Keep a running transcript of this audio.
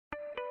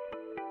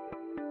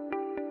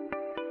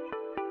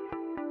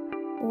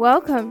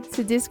Welcome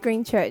to This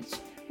Green Church.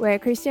 We're a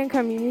Christian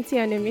community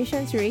on a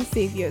mission to raise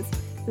saviors,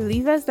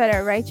 believers that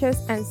are righteous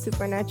and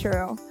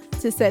supernatural,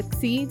 to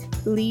succeed,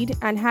 lead,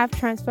 and have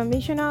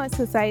transformational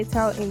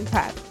societal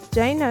impact.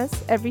 Join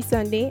us every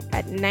Sunday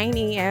at 9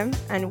 a.m.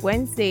 and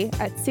Wednesday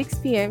at 6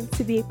 p.m.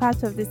 to be a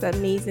part of this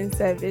amazing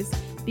service.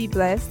 Be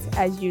blessed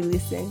as you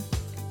listen.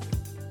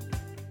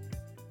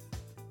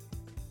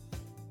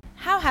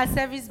 How has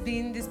service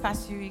been these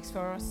past few weeks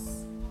for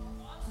us?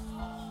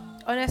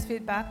 Honest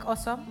feedback,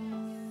 awesome.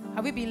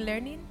 Have we been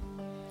learning?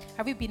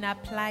 Have we been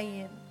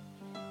applying?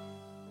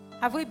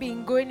 Have we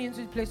been going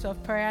into the place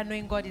of prayer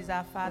knowing God is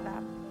our Father?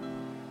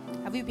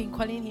 Have we been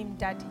calling Him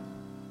Daddy?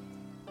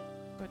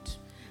 Good.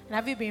 And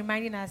have we been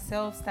reminding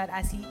ourselves that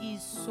as He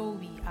is, so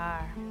we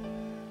are?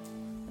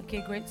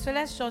 Okay, great. So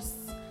let's just,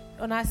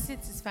 on our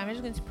seats, it's fine. We're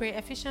just going to pray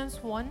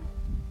Ephesians 1.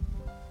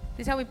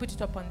 This is how we put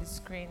it up on the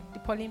screen. The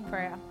Pauline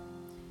prayer.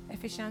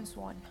 Ephesians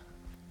 1,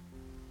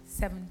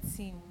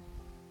 17.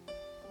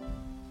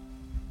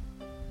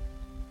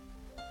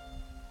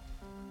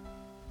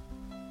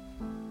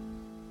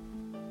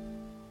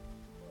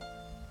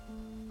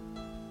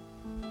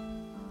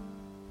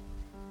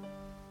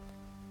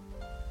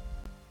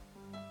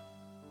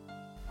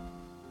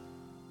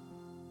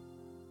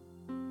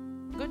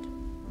 Good?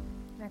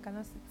 I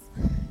cannot sit.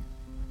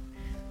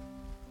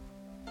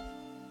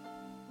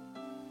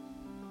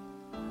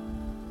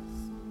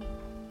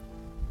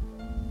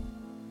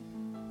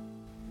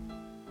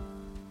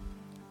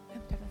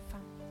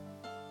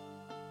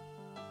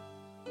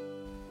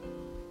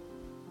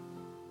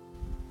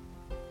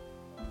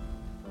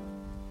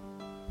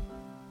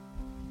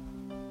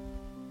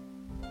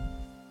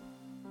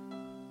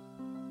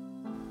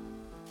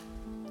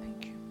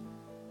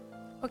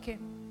 Okay.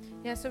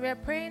 Yeah, so we're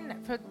praying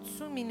for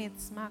 2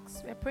 minutes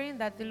max. We're praying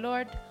that the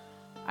Lord,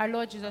 our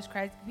Lord Jesus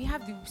Christ, we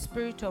have the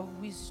spirit of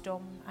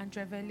wisdom and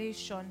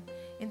revelation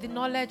in the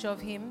knowledge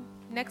of Him.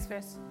 Next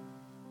verse.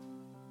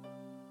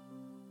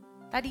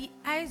 That the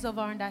eyes of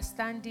our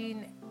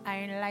understanding are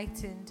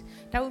enlightened,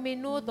 that we may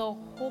know the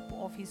hope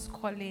of His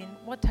calling,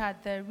 what are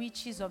the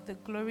riches of the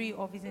glory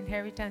of His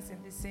inheritance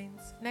in the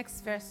saints.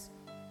 Next verse.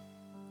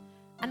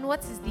 And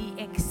what is the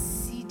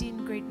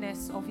exceeding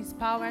greatness of His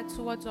power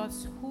towards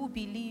us who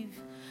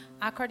believe,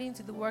 according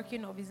to the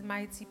working of His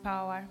mighty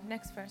power.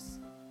 Next verse.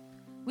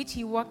 Which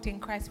He worked in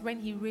Christ when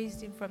He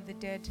raised Him from the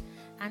dead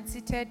and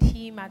seated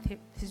Him at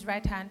His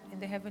right hand in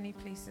the heavenly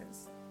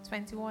places.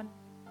 21.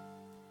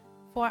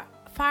 For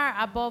far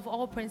above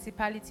all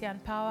principality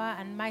and power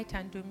and might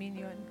and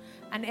dominion,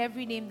 and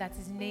every name that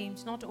is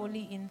named, not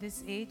only in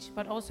this age,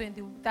 but also in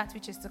that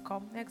which is to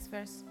come. Next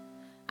verse.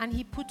 And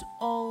He put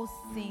all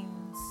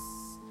things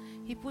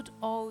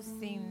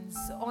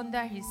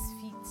under His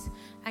feet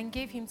and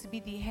gave Him to be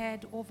the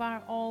head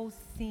over all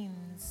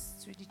things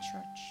to the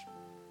church,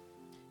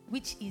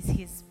 which is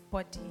His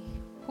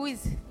body. Who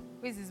is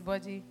His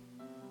body?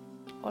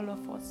 All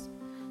of us.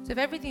 So if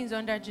everything is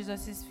under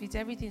Jesus' feet,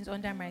 everything is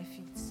under my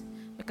feet.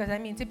 Because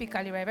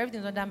typically, right, everything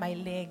is under my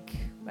leg,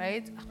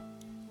 right?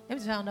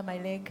 Everything is under my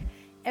leg.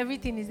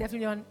 Everything is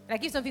definitely on,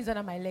 like if something is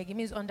under my leg, it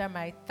means under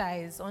my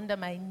thighs, under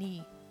my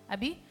knee,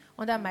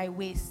 under my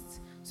waist.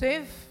 So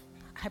if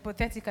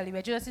hypothetically,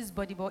 we're Jesus'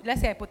 body, but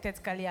let's say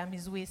hypothetically I'm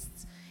His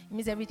waist. It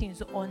means everything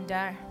is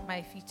under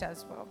my feet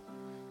as well.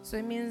 So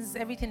it means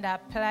everything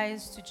that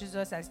applies to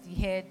Jesus as the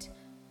head,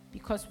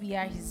 because we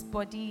are His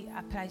body,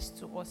 applies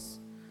to us.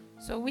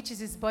 So which is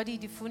His body,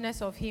 the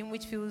fullness of Him,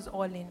 which fills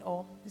all in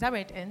all. Is that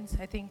where it ends,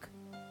 I think?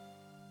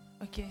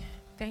 Okay,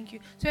 thank you.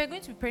 So we're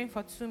going to be praying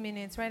for 2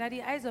 minutes, right? That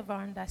the eyes of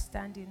our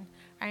understanding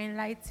are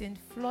enlightened,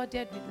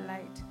 flooded with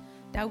light,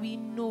 that we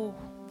know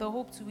the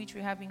hope to which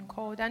we have been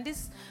called. And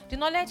the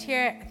knowledge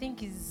here, I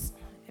think, is,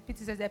 it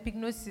says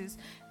epignosis,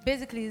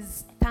 basically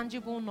is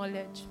tangible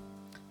knowledge.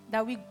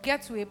 That we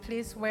get to a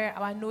place where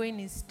our knowing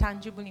is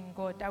tangible in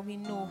God, that we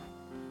know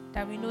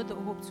the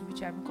hope to which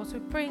we have been called. So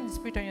pray in the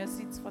Spirit on your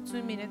seats for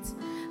 2 minutes.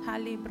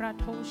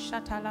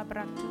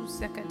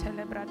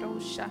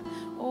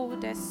 Oh,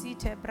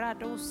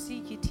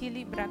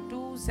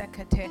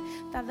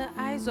 that the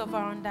eyes of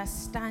our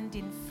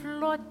understanding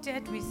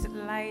flooded with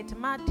light.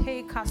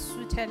 Mate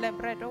kasutele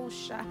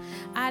bradosha.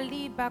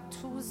 Ali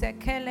baktuze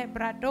kele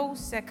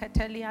bradose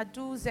katelia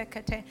duze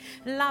kete.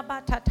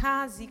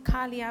 Labatatazi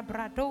kalia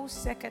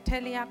bradose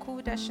katelia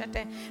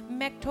kudashete.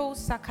 Mekto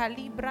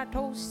sakali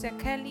bradose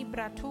keli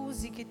bratu.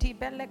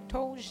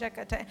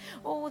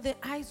 Oh, the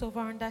eyes of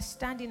our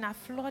understanding are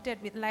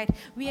flooded with light.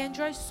 We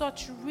enjoy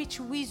such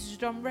rich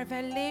wisdom,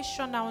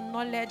 revelation, our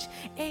knowledge.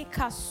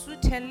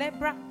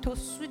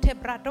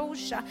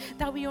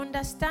 That we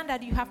understand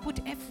that you have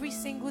put every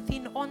single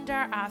thing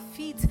under our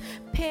feet.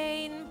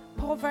 Pain,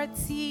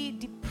 poverty,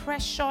 depression,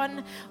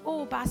 oppression.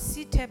 Oh,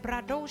 basite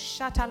brado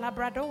shata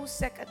labrado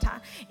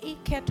sekata.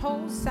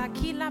 Iketo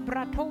sakila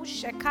brato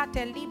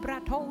shekate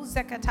librato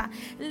zekata.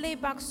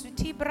 Lebak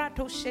suti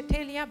brato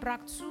shetelia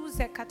braktu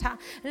zekata.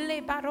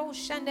 Lebaro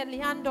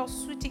shandeliando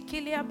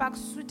sutikilia bak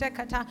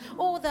sutekata.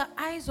 Oh, the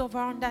eyes of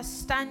our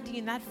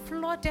understanding that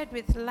flooded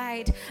with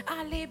light.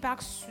 Alebak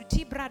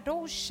suti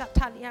brado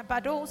shatalia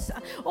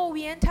badosa. Oh,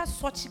 we enter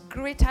such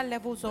greater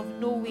levels of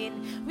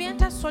knowing. We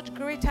enter such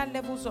greater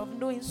levels of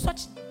knowing,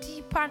 such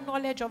deeper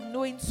knowledge of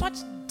knowing, such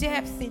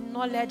depth in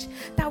knowledge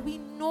that we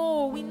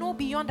know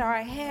beyond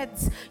our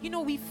heads.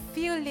 We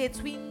feel it,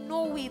 we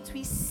know it,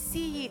 we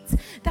see it,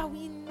 that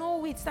we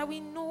know it, that we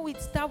know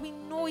it, that we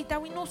know it,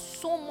 that we know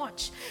so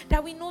much,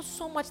 that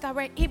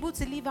we're able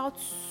to live out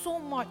so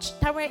much,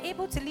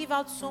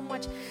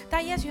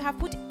 that yes, you have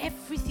put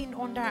everything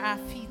under our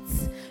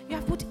feet. You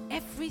have put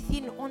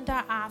everything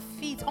under our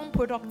feet.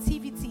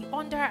 Unproductivity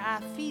under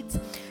our feet.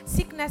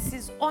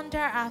 Sicknesses under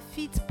our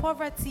feet.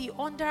 Poverty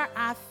under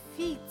our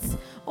feet.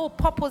 Oh,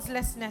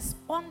 purposelessness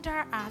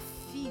under our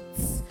feet.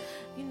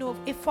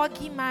 A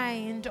foggy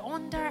mind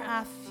under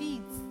our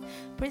feet.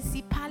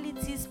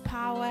 Principalities,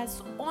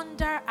 powers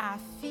under our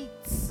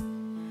feet.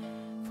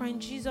 For in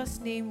Jesus'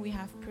 name we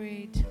have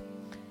prayed.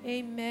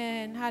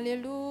 Amen.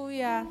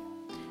 Hallelujah.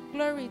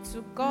 Glory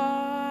to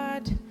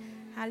God.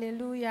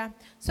 Hallelujah.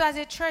 So as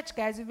a church,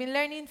 guys, we've been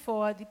learning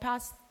for the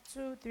past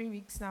 2-3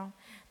 weeks now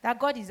that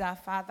God is our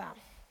Father,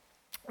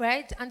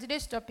 right? And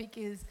today's topic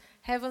is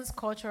Heaven's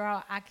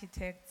Cultural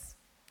Architects,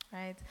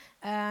 right?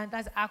 And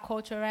that's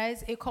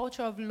acculturize, a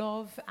culture of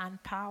love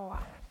and power.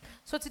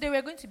 So today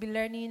we're going to be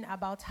learning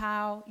about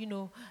how,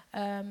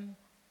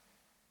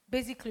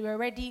 basically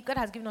God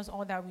has given us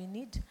all that we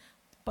need,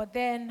 but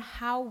then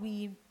how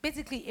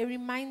a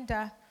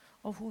reminder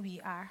of who we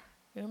are.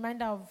 A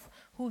reminder of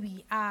who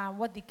we are,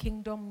 what the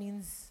kingdom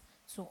means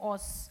to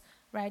us,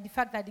 right? The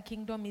fact that the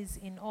kingdom is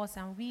in us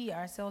and we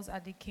ourselves are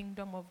the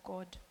kingdom of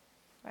God,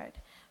 right?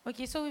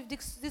 Okay, so we've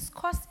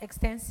discussed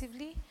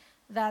extensively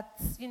that,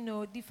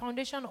 the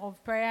foundation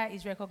of prayer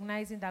is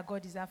recognizing that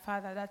God is our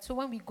Father. That so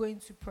when we go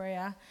into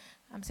prayer,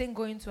 I'm saying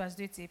go into as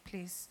though it's a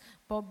place,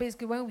 but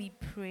basically when we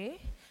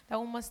pray,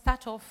 that we must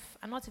start off,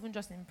 and not even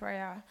just in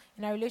prayer,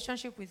 in our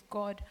relationship with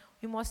God,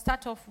 we must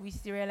start off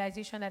with the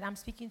realization that I'm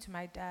speaking to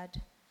my dad.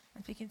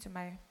 I'm speaking to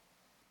my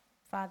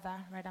Father,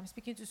 right? I'm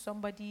speaking to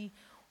somebody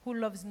who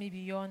loves me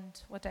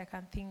beyond what I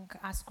can think,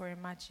 ask, or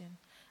imagine.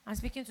 I'm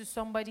speaking to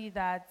somebody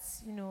that,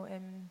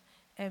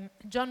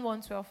 John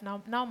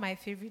 1:12, now my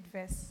favorite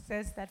verse,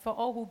 says that for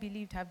all who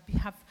believed have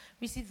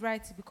received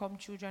right to become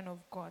children of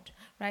God,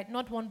 right?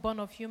 Not one born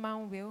of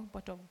human will,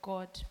 but of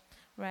God,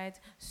 right?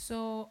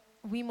 So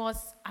we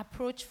must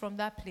approach from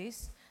that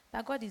place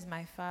that God is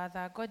my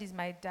Father, God is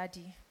my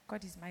daddy,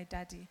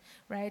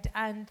 right?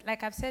 And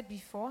like I've said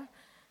before,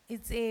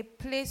 it's a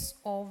place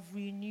of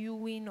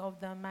renewing of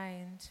the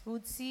mind. We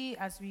would see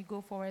as we go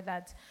forward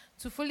that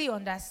to fully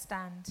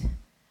understand,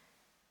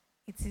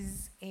 it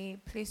is a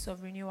place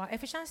of renewal.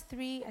 Ephesians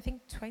 3, I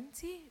think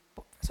 20,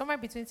 somewhere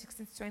between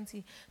 16 to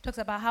 20, talks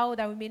about how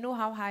that we may know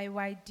how high,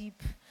 wide,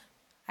 deep,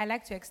 I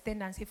like to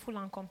extend and say full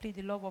and complete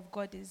the love of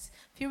God is.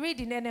 If you read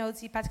in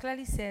NLT, it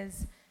particularly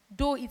says,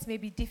 though it may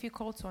be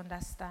difficult to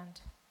understand.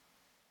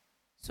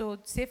 So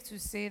it's safe to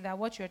say that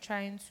what you're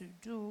trying to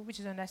do, which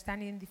is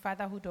understanding the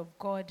fatherhood of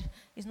God,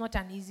 is not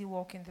an easy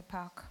walk in the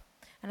park.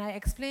 And I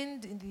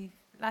explained in the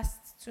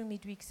last 2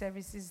 midweek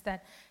services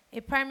that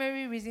a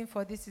primary reason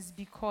for this is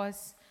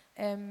because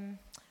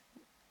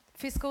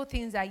physical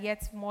things are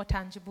yet more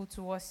tangible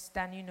to us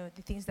than,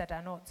 the things that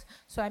are not.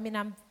 So,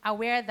 I'm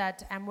aware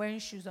that I'm wearing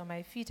shoes on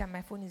my feet and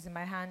my phone is in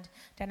my hand,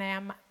 then I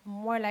am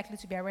more likely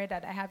to be aware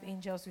that I have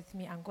angels with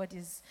me and God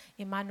is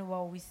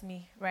Emmanuel with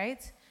me,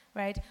 right?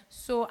 Right?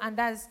 So, and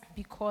that's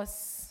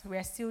because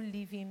we're still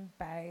living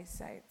by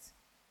sight.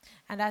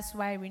 And that's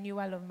why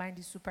renewal of mind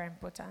is super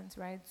important,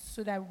 right?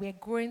 So that we're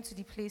growing to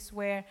the place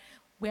where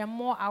we're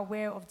more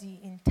aware of the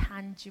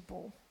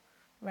intangible,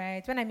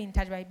 right? When I mean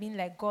intangible, I mean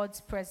like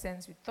God's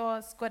presence with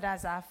us, God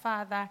as our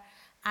Father,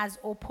 as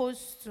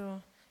opposed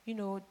to,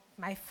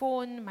 my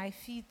phone, my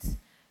feet,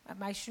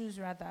 my shoes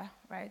rather,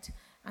 right?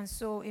 And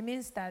so it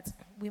means that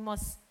we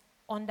must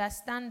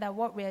understand that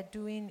what we're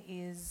doing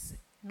is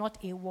not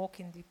a walk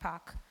in the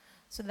park.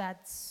 So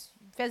that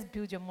first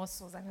build your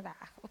muscles and that,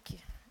 okay,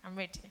 I'm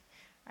ready.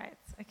 Right,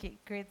 okay,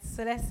 great.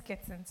 So let's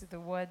get into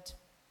the word.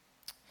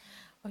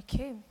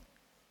 Okay.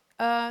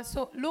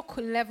 So Luke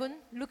 11,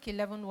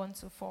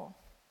 1-4.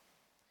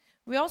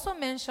 We also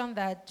mentioned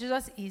that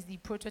Jesus is the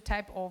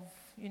prototype of,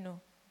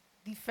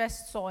 the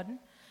first son.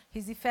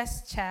 He's the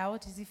first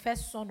child. He's the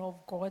first son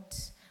of God,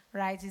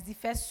 right? He's the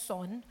first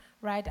son,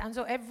 right? And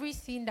so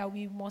everything that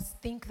we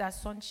must think that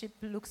sonship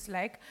looks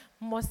like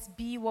must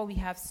be what we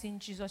have seen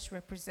Jesus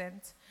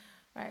represent,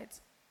 right?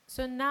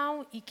 So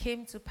now it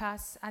came to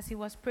pass, as he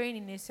was praying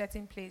in a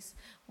certain place,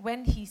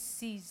 when he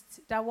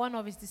ceased, that one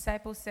of his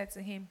disciples said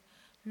to him,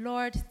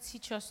 Lord,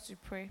 teach us to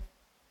pray,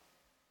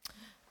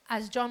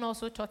 as John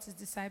also taught his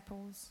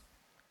disciples.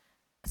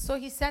 So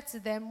he said to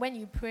them, when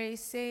you pray,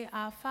 say,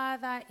 Our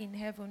Father in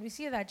heaven. We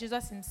see that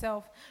Jesus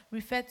himself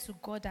referred to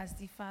God as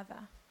the Father.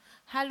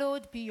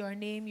 Hallowed be your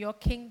name, your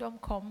kingdom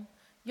come,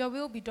 your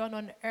will be done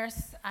on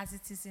earth as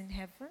it is in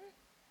heaven.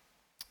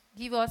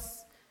 Give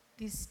us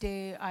this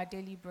day our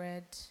daily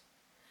bread,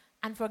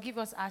 and forgive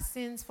us our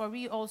sins, for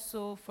we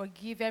also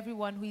forgive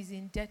everyone who is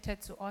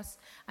indebted to us.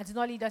 And do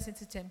not lead us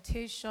into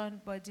temptation,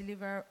 but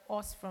deliver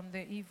us from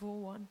the evil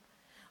one.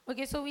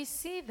 Okay, so we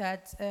see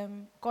that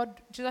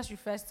Jesus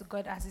refers to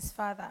God as his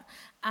Father,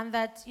 and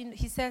that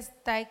he says,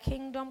 Thy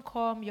kingdom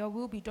come, your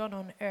will be done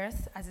on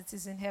earth as it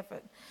is in heaven,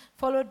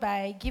 followed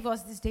by, Give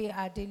us this day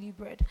our daily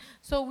bread.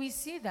 So we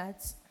see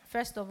that,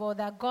 first of all,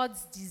 that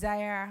God's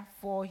desire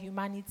for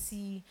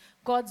humanity,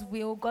 God's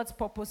will, God's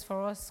purpose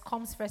for us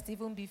comes first,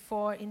 even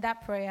before, in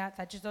that prayer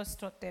that Jesus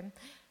taught them,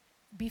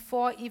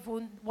 before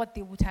even what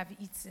they would have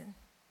eaten.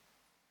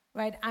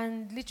 Right?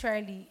 And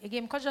literally,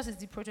 again, because Jesus is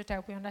the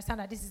prototype, we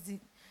understand that this is the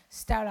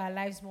style our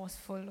lives must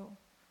follow.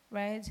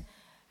 Right?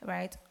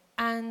 Right?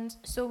 And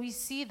so we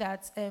see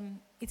that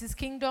it is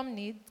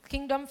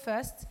kingdom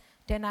first,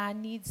 then our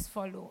needs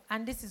follow.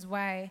 And this is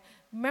why,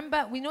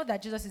 remember, we know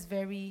that Jesus is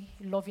very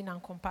loving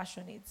and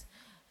compassionate.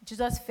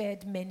 Jesus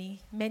fed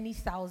many, many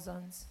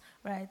thousands,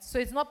 right? So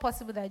it's not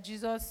possible that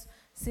Jesus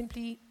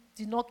simply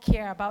did not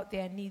care about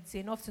their needs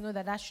enough to know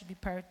that that should be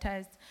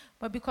prioritized.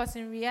 But because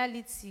in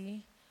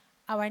reality,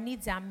 our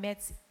needs are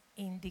met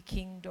in the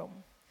kingdom.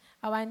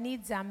 Our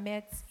needs are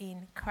met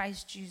in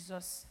Christ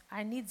Jesus.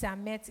 Our needs are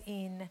met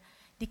in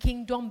the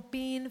kingdom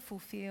being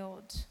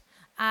fulfilled.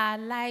 Our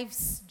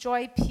lives,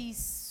 joy,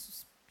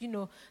 peace,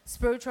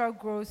 spiritual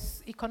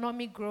growth,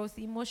 economic growth,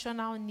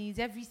 emotional needs,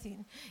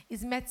 everything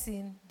is met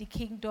in the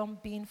kingdom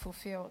being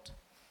fulfilled,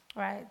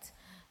 right?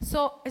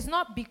 So it's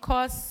not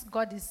because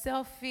God is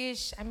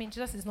selfish. I mean,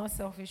 Jesus is not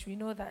selfish, we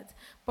know that.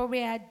 But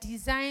we are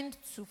designed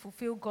to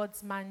fulfill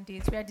God's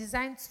mandate. We are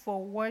designed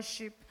for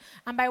worship.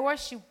 And by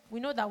worship,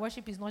 we know that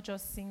worship is not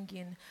just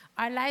singing.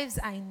 Our lives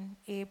are in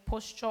a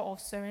posture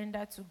of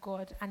surrender to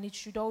God, and it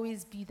should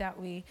always be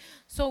that way.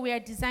 So we are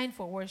designed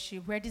for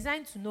worship. We are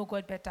designed to know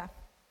God better.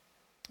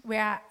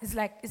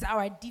 It's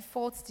our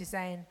default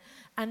design,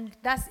 and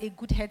that's a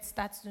good head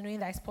start to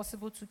knowing that it's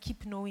possible to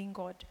keep knowing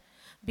God,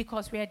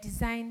 because we are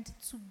designed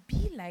to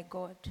be like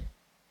God.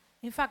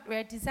 In fact, we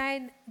are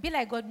designed, be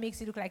like God makes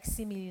it look like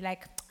simile,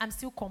 like I'm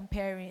still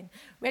comparing.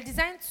 We are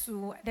designed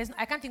to,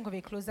 I can't think of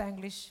a closer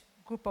English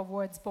group of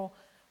words, but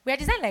we are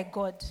designed like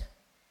God.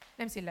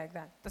 Let me say it like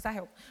that. Does that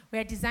help? We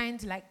are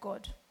designed like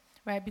God,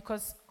 right?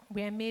 Because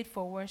we are made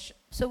for worship.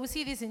 So we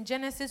see this in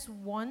Genesis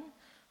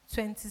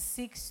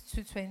 1:26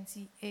 to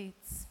 28.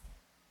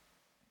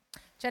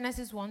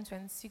 Genesis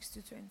 1:26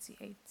 to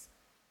 28.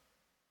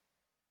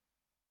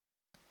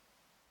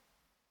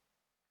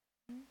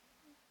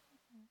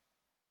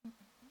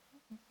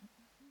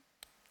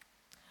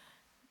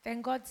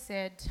 Then God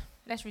said,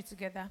 let's read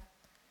together.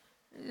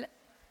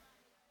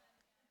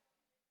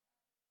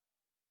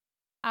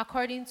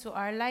 According to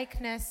our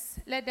likeness,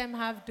 let them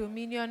have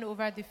dominion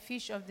over the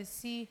fish of the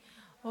sea,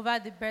 over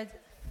the birds,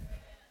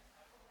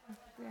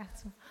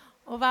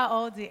 over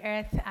all the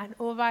earth, and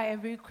over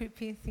every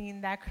creeping thing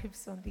that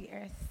creeps on the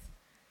earth.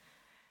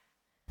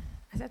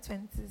 I said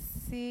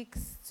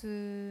 26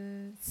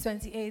 to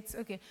 28.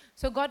 Okay.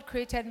 So God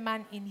created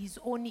man in his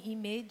own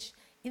image.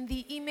 In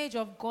the image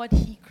of God,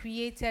 he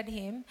created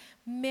him.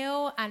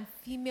 Male and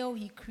female,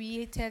 he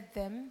created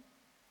them.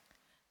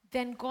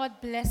 Then God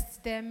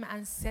blessed them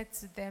and said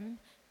to them,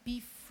 Be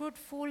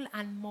fruitful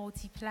and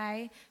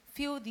multiply,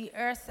 fill the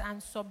earth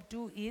and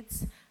subdue it,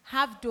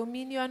 have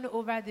dominion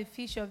over the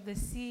fish of the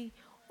sea,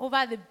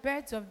 over the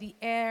birds of the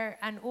air,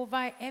 and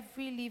over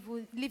every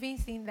living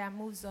thing that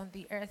moves on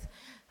the earth.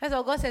 That's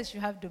what God says you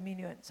have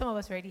dominion. Some of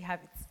us already have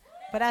it,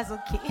 but that's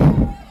okay.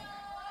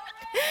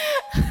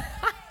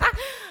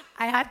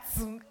 I have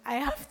to,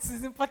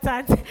 it's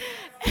important.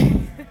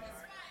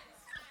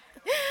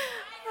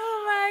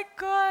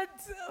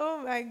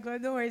 Oh my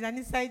God, don't worry, it's an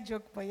inside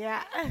joke, but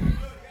yeah.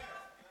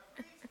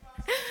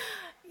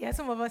 Yeah,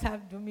 some of us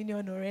have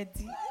dominion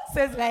already.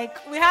 So it's like,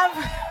 we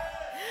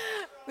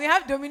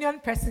have dominion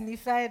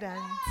personified,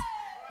 and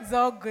it's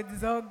all good,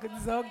 it's all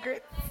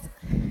great.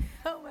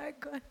 Oh my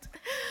God.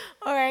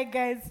 All right,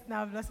 guys,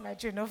 now I've lost my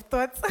train of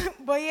thought.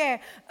 But yeah,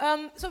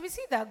 so we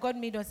see that God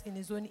made us in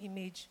his own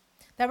image.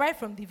 That right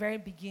from the very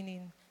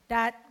beginning,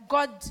 that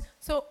God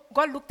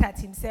looked at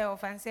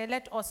himself and said,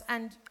 let us,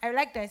 and I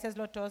like that it says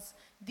let us.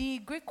 The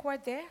Greek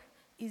word there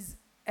is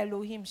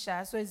Elohim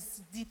Shah, so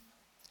it's the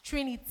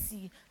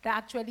Trinity that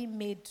actually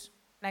made,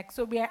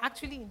 so we are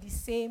actually in the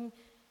same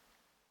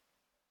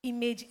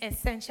image,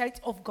 essentially,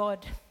 of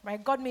God,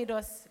 right? God made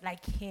us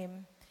like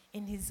him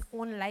in his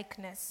own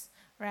likeness,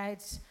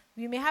 right?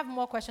 We may have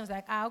more questions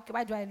like, okay,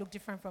 why do I look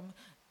different from,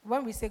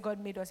 when we say God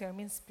made us, it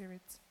means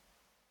spirit,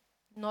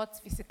 not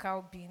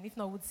physical being. If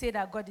not, we'd say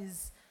that God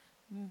is,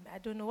 I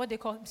don't know what they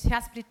call, he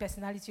has split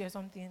personality or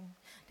something.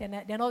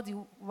 Then all the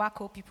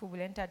wacko people will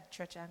enter the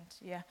church, and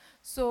yeah.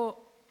 So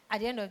at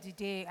the end of the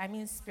day, I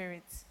mean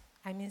spirit,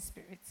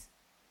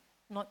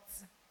 not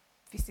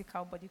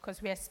physical body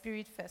because we are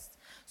spirit first.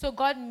 So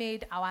God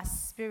made our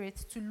spirit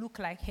to look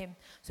like him.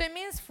 So it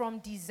means from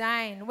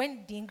design,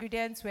 when the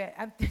ingredients were,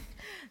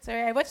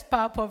 sorry, I watched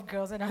Powerpuff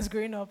Girls when I was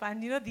growing up,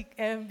 and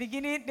the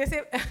beginning, they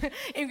say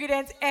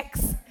ingredient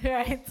X,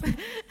 right?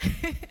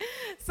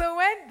 So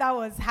when that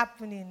was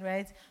happening,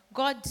 right,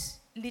 God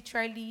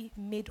literally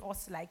made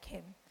us like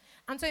him.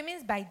 And so it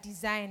means by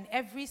design,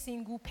 every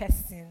single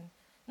person,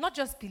 not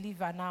just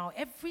believer now,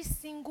 every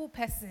single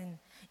person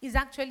is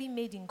actually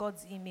made in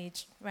God's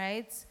image,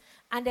 right?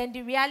 And then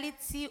the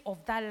reality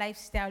of that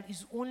lifestyle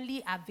is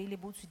only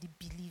available to the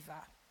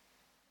believer.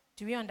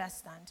 Do we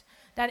understand?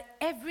 That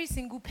every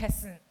single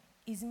person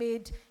is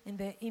made in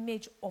the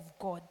image of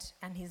God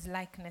and his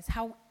likeness.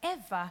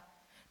 However,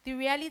 the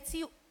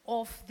reality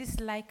of this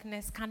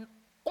likeness can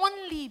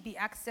only be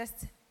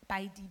accessed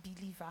by the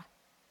believer.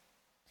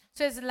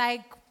 So it's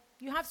like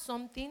you have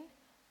something,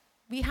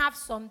 we have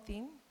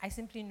something, I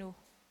simply know,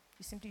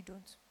 you simply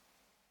don't.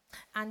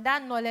 And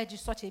that knowledge is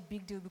such a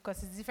big deal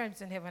because it's different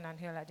between heaven and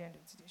hell at the end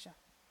of the day.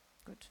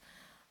 Good.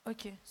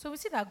 Okay, so we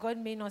see that God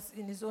made us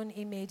in his own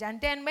image.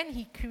 And then when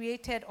he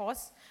created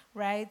us,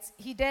 right,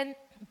 he then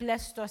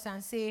blessed us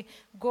and say,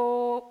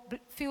 go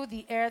fill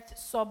the earth,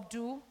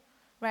 subdue,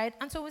 right?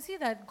 And so we see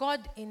that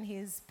God in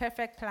his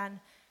perfect plan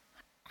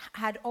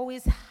had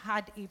always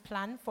had a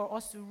plan for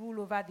us to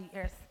rule over the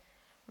earth.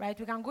 Right?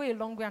 We can go a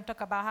long way and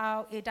talk about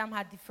how Adam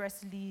had the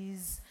first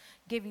lease,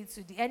 gave it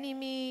to the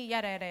enemy,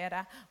 yada, yada,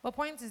 yada. But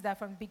point is that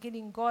from the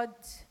beginning,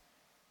 God's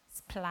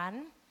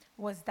plan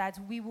was that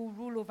we will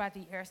rule over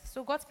the earth.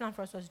 So God's plan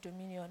for us was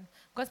dominion.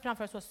 God's plan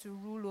for us was to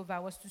rule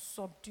over, was to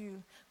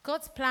subdue.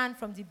 God's plan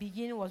from the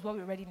beginning was what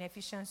we read in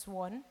Ephesians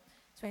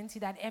 1:20,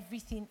 that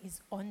everything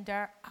is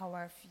under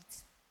our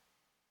feet.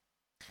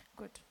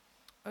 Good.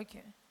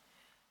 Okay.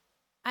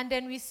 And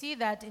then we see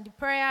that in the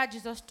prayer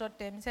Jesus taught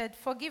them, he said,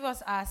 forgive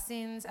us our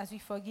sins as we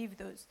forgive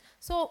those.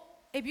 So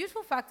a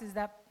beautiful fact is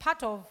that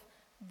part of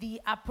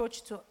the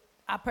approach to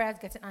our prayers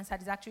getting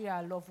answered is actually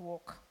our love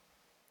walk.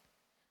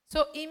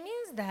 So it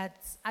means that,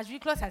 as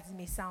ridiculous as it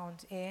may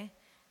sound,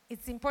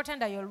 it's important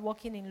that you're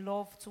walking in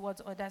love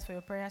towards others for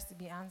your prayers to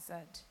be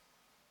answered.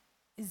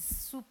 It's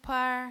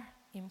super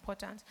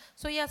important.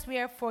 So yes, we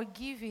are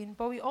forgiving,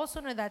 but we also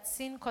know that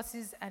sin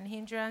causes an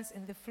hindrance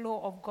in the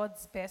flow of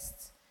God's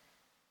best.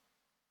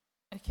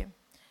 Okay.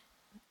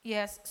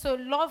 Yes. So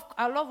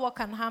our love walk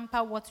can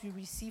hamper what we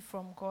receive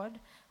from God.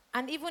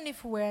 And even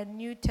if we're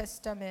New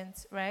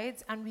Testament,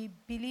 right, and we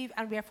believe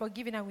and we are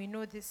forgiven and we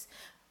know this,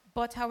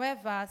 but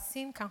however,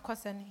 sin can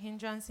cause an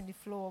hindrance in the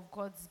flow of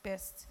God's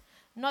best.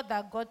 Not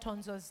that God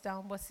turns us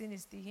down, but sin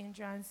is the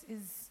hindrance.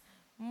 Is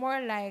more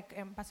like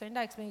Pastor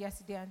Linda explained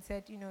yesterday and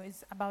said,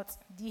 it's about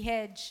the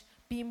hedge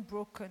being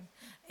broken.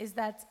 Is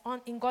that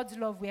in God's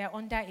love we are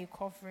under a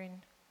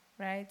covering.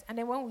 Right? And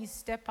then when we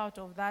step out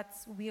of that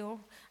will,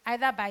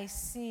 either by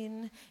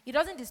sin, it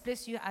doesn't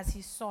displace you as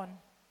his son.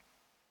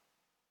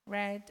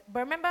 Right? But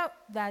remember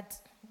that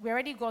we're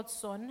already God's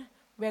son.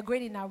 We're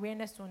growing in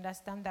awareness to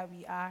understand that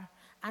we are.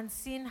 And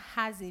sin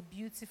has a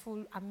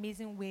beautiful,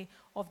 amazing way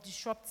of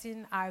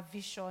disrupting our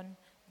vision,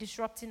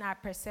 disrupting our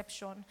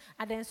perception.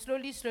 And then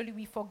slowly, slowly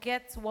we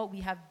forget what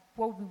we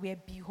were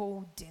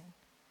beholding.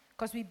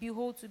 Because we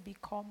behold to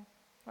become.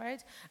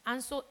 Right?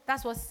 And so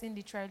that's what sin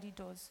literally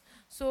does.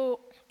 So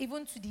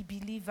even to the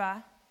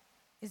believer,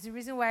 is the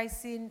reason why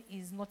sin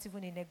is not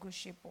even a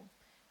negotiable.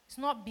 It's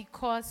not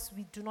because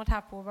we do not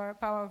have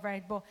power over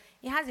it, but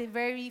it has a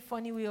very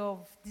funny way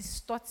of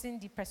distorting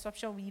the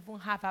perception we even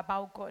have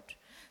about God.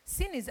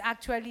 Sin is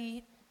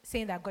actually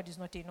saying that God is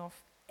not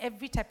enough.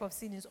 Every type of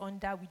sin is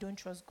under we don't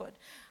trust God.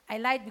 I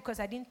lied because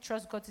I didn't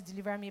trust God to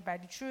deliver me by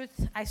the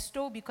truth. I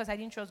stole because I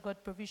didn't trust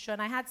God's provision.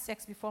 I had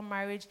sex before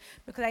marriage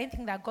because I didn't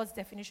think that God's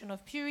definition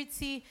of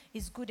purity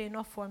is good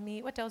enough for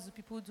me. What else do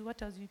people do?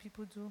 What else do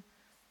people do?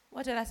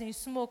 What else? You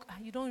smoke.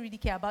 You don't really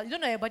care about. You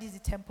don't know your body is the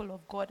temple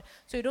of God.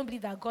 So you don't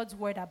believe that God's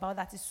word about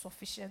that is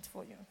sufficient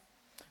for you.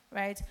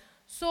 Right?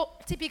 So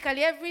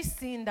typically every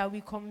sin that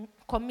we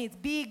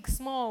commit, big,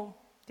 small,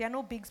 there are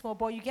no big, small,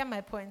 but you get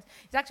my point.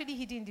 It's actually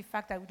hidden in the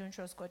fact that we don't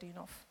trust God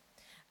enough.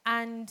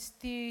 And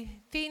the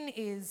thing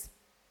is,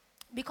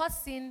 because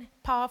sin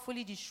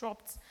powerfully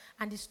disrupts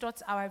and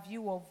distorts our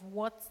view of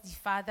what the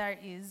Father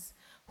is,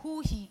 who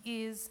he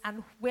is,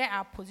 and where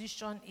our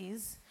position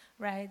is,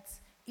 right,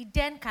 it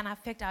then can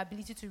affect our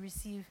ability to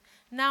receive.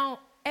 Now,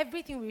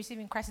 everything we receive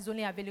in Christ is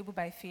only available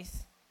by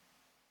faith.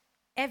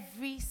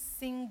 Every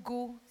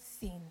single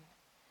thing.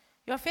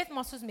 Your faith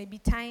muscles may be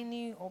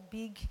tiny or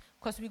big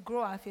because we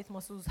grow our faith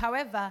muscles.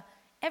 However,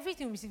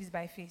 everything we receive is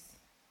by faith.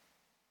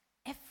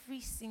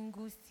 Every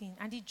single thing.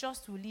 And the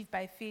just will live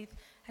by faith.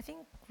 I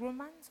think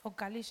Romans or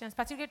Galatians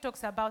particularly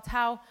talks about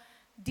how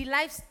the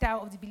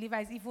lifestyle of the believer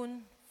is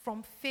even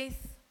from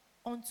faith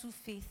onto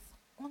faith.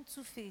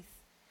 Onto faith.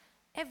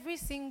 Every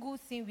single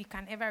thing we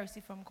can ever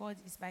receive from God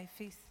is by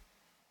faith.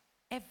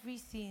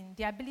 Everything.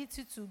 The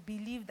ability to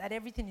believe that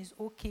everything is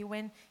okay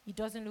when it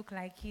doesn't look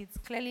like it.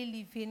 Clearly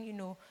living,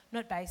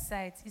 not by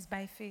sight, is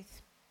by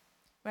faith.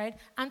 Right?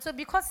 And so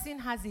because sin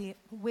has a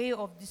way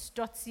of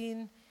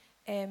distorting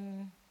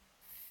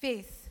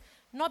faith,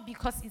 not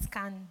because it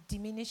can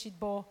diminish it,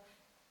 but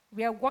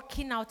we are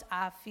working out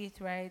our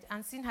faith, right?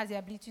 And sin has the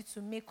ability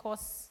to make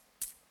us,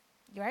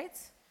 right?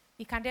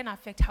 It can then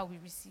affect how we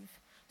receive.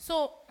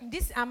 So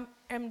this, I'm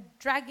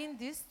dragging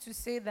this to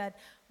say that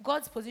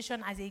God's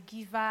position as a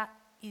giver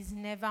is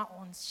never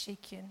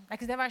unshaken.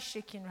 Like, it's never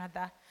shaken,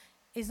 rather.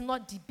 It's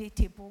not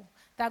debatable.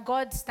 That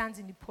God stands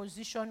in the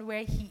position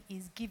where he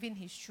is giving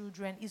his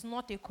children is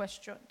not a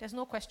question. There's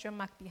no question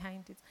mark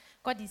behind it.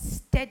 God is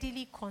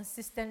steadily,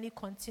 consistently,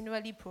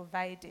 continually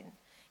providing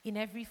in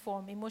every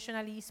form,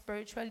 emotionally,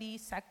 spiritually,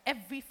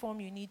 every form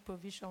you need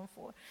provision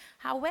for.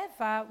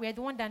 However, we are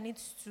the one that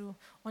needs to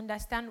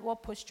understand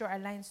what posture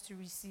aligns to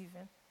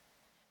receiving.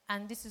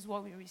 And this is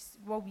what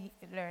we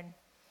learn.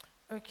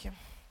 Okay.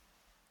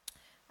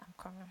 I'm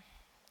coming.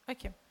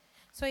 Okay.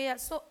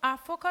 So our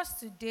focus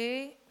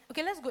today,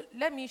 okay, let's go.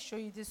 Let me show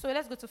you this. So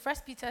let's go to 1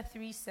 Peter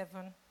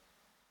 3:7.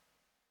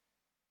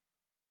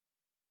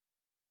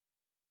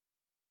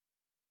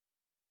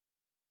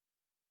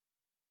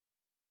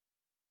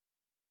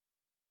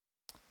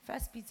 1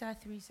 Peter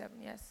 3:7,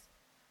 yes.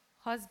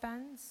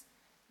 Husbands,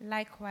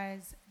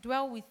 likewise,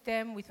 dwell with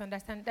them with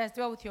understanding. That's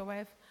dwell with your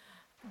wife,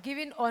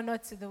 giving honor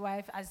to the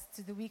wife as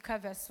to the weaker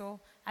vessel,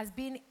 as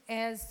being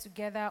heirs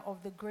together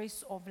of the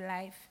grace of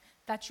life,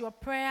 that your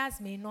prayers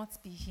may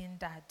not be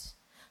hindered.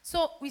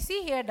 So we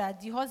see here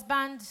that the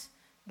husband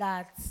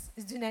that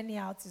is doing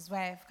anyhow to his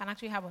wife can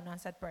actually have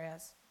unanswered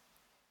prayers.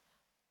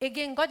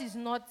 Again, God is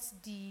not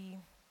it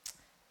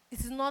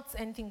is not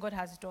anything God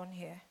has done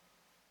here,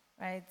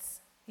 right?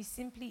 It's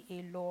simply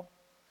a law.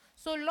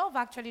 So love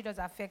actually does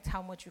affect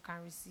how much you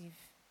can receive.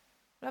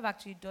 Love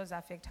actually does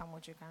affect how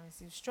much you can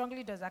receive.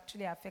 Strongly does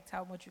actually affect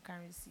how much you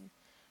can receive,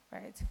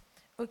 right?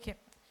 Okay,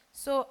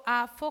 so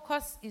our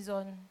focus is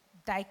on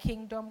thy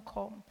kingdom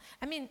come.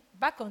 I mean,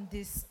 back on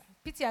this,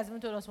 P.T. has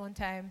even told us one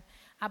time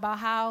about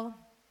how,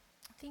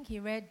 I think he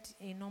read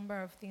a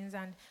number of things,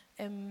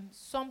 and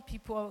some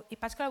people, a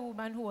particular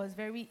woman who was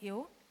very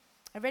ill,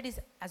 I read this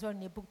as well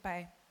in a book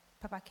by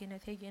Papa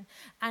Kenneth Hagin,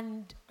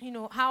 and you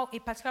know how a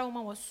particular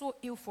woman was so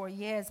ill for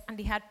years, and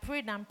they had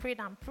prayed and prayed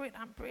and prayed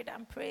and prayed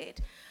and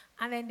prayed,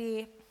 and then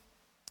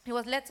he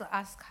was led to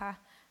ask her,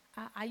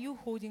 are you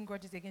holding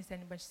grudges against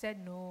anybody? She said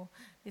no.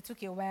 It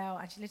took a while,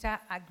 and she later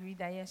agreed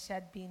that yes, she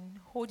had been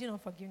holding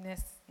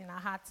unforgiveness in her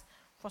heart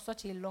for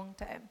such a long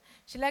time.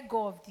 She let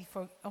go of the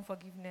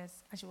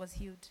unforgiveness, and she was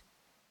healed.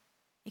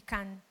 It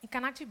can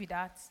actually be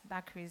that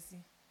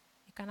crazy.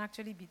 It can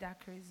actually be that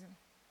crazy.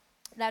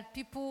 That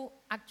people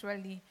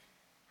actually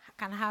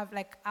can have,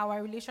 like,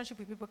 our relationship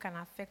with people can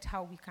affect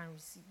how we can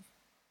receive.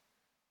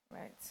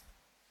 Right?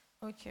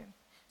 Okay.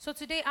 So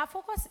today our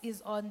focus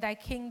is on thy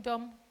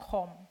kingdom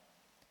come.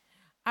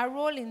 Our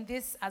role in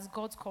this as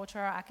God's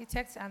cultural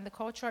architect, and the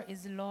culture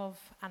is love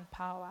and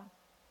power.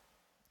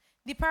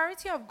 The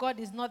priority of God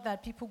is not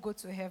that people go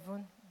to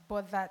heaven,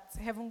 but that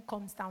heaven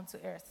comes down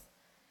to earth.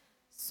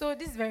 So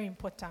this is very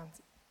important.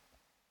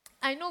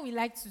 I know we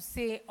like to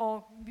say,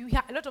 or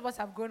a lot of us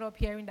have grown up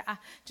hearing that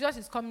Jesus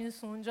is coming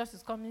soon, Jesus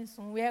is coming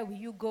soon. Where will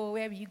you go?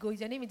 Where will you go? Is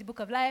your name in the book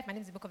of life? My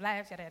name is the book of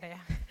life, yada, yada,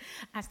 yada,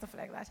 and stuff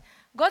like that.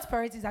 God's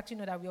priority is actually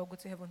not that we all go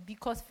to heaven,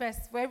 because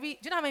first, do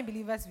you know how many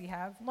believers we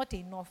have? Not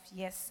enough,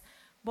 yes.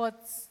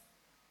 But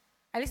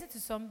I listened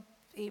to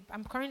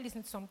I'm currently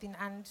listening to something,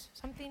 and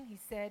something he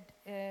said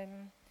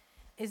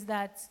is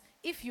that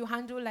if you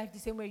handle life the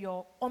same way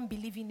your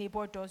unbelieving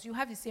neighbor does, you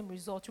have the same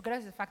result,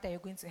 regardless of the fact that you're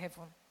going to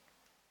heaven.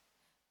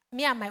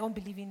 Me and my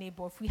unbelieving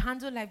neighbor, if we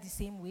handle life the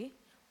same way,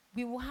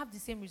 we will have the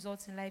same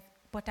results in life,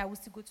 but I will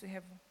still go to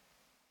heaven.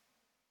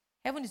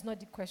 Heaven is not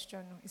the question.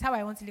 It's how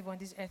I want to live on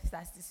this earth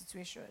that's the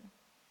situation.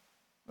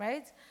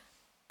 Right?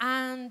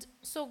 And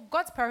so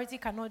God's priority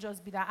cannot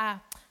just be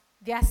that,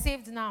 they are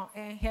saved now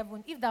in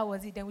heaven. If that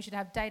was it, then we should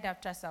have died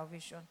after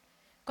salvation.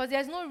 Because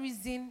there's no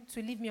reason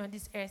to leave me on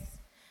this earth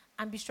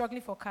and be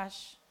struggling for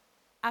cash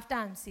after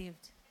I'm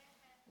saved.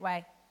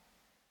 Why?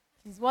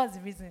 What's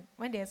the reason?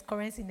 When there's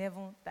currency in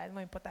heaven, that's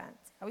more important.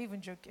 Are we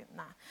even joking?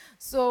 Nah.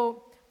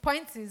 So,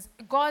 point is,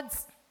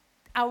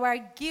 our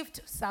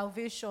gift,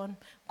 salvation,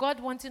 God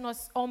wanting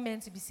us all men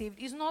to be saved,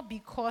 is not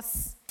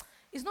because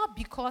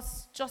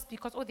just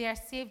because they are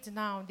saved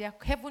now, they are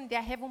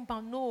heaven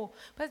bound. No,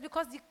 but it's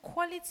because the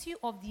quality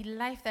of the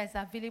life that is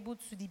available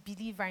to the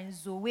believer in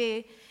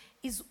Zoe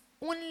is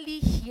only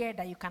here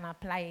that you can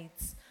apply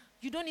it.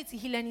 You don't need to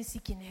heal any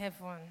sick in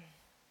heaven.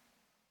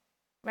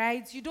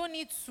 Right?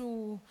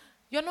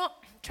 You're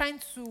not trying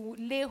to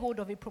lay hold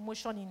of a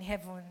promotion in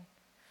heaven.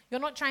 You're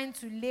not trying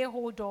to lay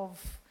hold of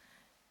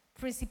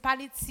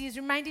principalities,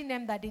 reminding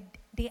them that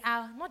they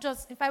are not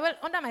just, in fact, well,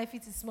 under my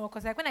feet is small,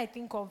 because like when I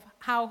think of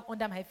how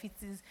under my feet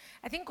is,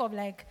 I think of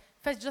like,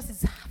 first just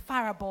is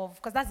far above,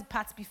 because that's the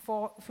part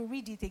before, if we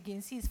read it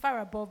again, see, it's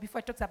far above before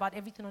it talks about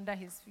everything under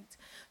his feet.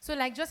 So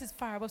like just is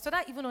far above. So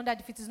that even under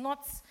the feet is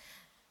not,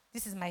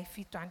 this is my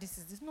feet and this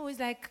is this. No, it's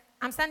like,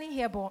 I'm standing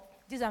here, but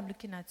this I'm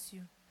looking at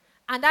you.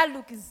 And that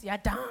look is, you're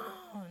down,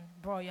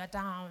 bro, you're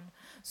down.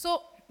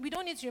 So we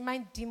don't need to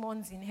remind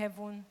demons in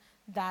heaven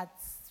that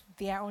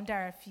they are under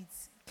our feet.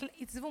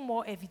 It's even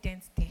more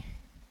evident there.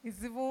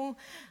 It's even,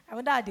 I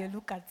wonder how they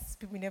look at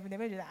people in heaven. They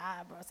may be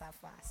like, bros are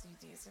fast.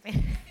 You this.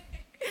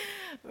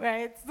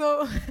 Right?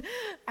 So,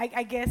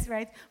 I guess,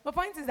 right? My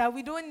point is that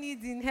we don't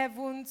need in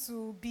heaven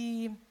to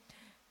be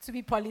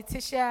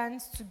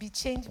politicians, to be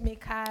change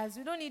makers.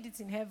 We don't need it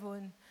in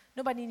heaven.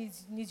 Nobody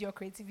needs your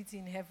creativity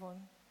in heaven,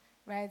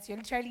 right? You're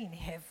literally in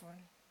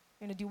heaven.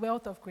 The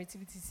wealth of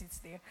creativity sits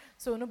there.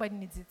 So nobody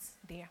needs it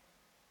there,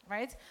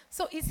 right?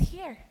 So it's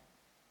here,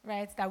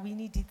 right, that we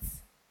need it,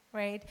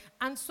 right?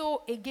 And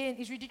so, again,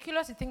 it's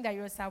ridiculous to think that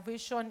your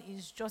salvation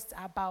is just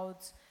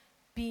about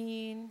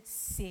being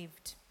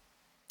saved.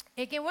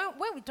 Again,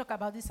 when we talk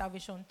about this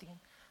salvation thing,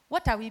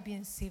 what are we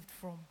being saved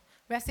from?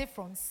 We are saved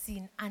from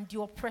sin and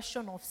the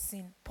oppression of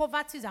sin.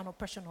 Poverty is an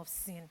oppression of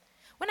sin.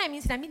 When I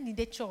mean sin, I mean the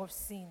nature of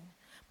sin.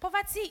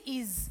 Poverty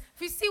is,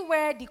 if you see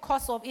where the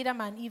curse of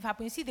Adam and Eve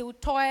happened, you see they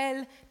would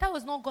toil. That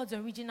was not God's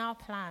original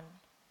plan.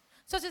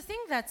 So to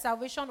think that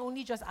salvation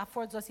only just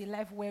affords us a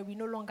life where we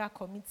no longer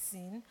commit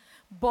sin,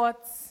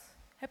 but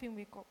help him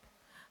wake up.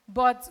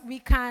 But we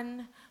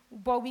can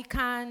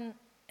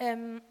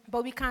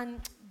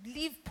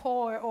live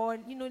poor, or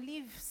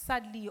live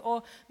sadly,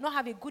 or not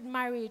have a good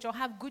marriage, or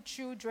have good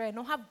children,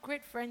 or have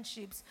great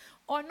friendships,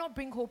 or not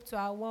bring hope to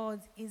our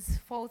world is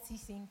faulty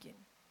thinking,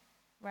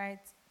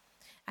 right?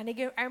 And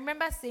again, I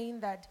remember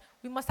saying that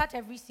we must start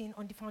everything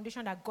on the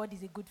foundation that God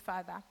is a good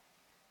father,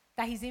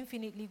 that he's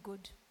infinitely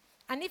good.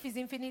 And if he's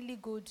infinitely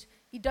good,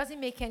 it doesn't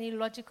make any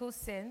logical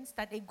sense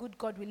that a good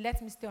God will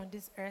let me stay on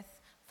this earth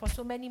for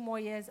so many more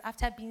years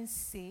after being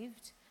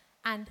saved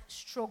and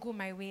struggle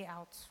my way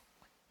out.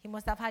 He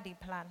must have had a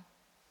plan,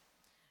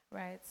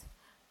 right?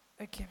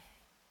 Okay.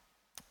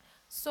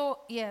 So,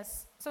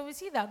 yes. So we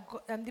see that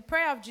the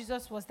prayer of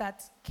Jesus was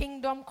that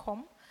kingdom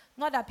come,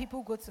 not that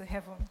people go to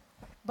heaven,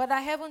 but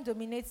that heaven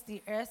dominates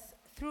the earth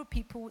through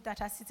people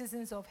that are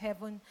citizens of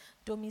heaven,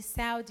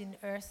 domiciled in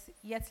earth,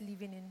 yet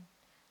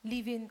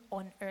living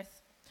on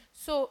earth.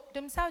 So,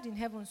 domiciled in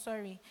heaven,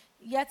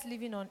 yet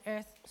living on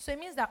earth. So it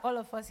means that all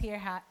of us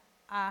here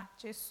are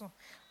Jesus.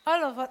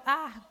 All of us,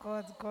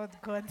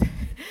 God.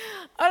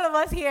 All of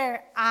us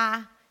here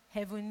are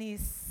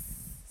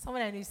heavenists.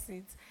 Someone I know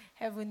said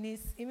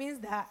heavenists. It means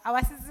that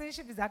our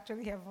citizenship is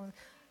actually heaven.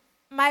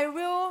 My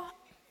real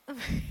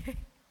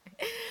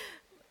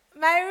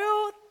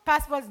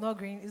passport is not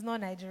green. It's not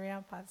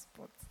Nigerian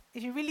passport.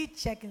 If you really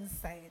check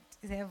inside,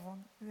 it's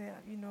heaven. Yeah,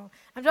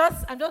 I'm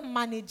just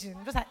managing.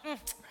 I'm just like,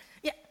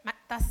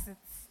 that's it.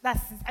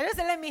 I just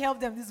say, let me help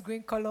them this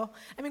green color.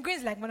 I mean, green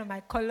is like one of my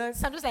colors.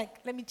 So I'm just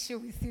like, let me chill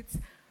with it.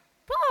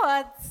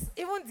 But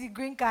even the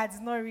green card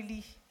is not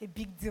really a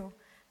big deal,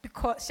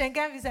 because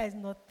Schengen visa is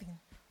nothing.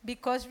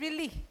 Because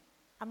really,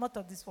 I'm not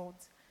of this world.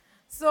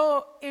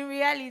 So in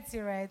reality,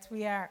 right,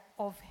 we're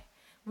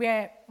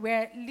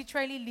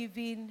literally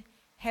living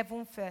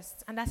heaven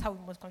first, and that's how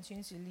we must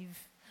continue to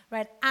live,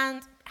 right?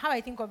 And how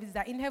I think of it is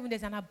that in heaven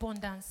there's an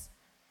abundance.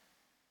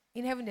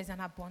 In heaven there's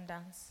an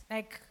abundance.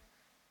 Like,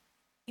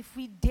 if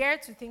we dare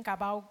to think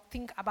about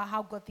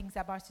how God thinks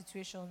about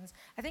situations,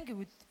 I think it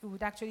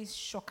would actually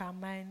shock our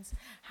minds.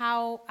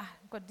 How,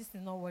 God, this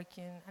is not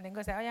working. And then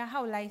God said,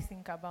 how will I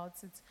think about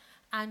it?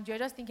 And you're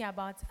just thinking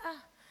about,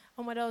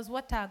 there was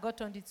water, God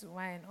turned it to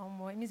wine.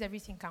 It means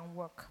everything can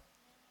work.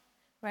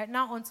 Right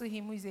now, unto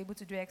him who is able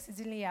to do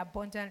exceedingly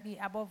abundantly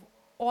above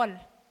all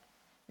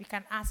we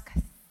can ask,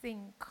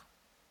 think.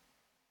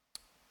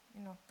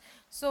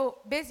 So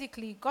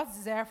basically, God's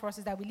desire for us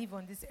is that we live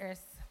on this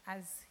earth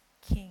as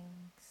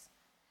kings,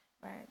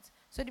 right?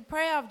 So the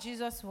prayer of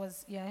Jesus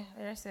was,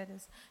 I said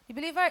this. The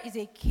believer is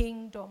a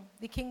kingdom,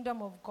 the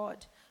kingdom of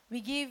God.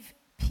 We give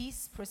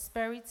peace,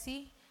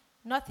 prosperity,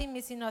 nothing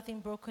missing,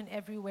 nothing broken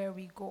everywhere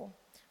we go,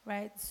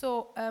 right?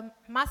 So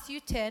Matthew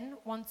 10,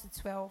 1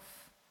 to 12.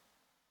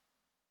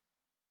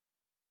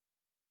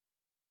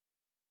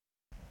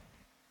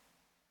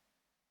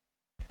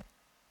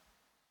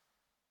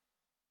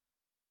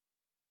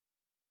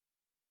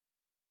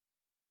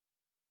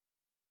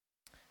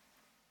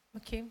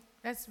 Okay,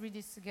 let's read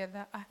this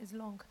together. It's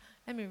long.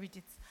 Let me read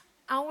it.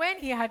 And when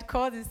he had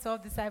called his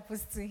 12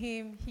 disciples to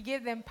him, he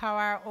gave them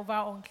power over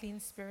unclean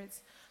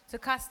spirits to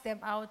cast them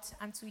out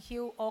and to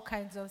heal all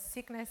kinds of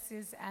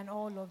sicknesses and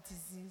all of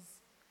disease.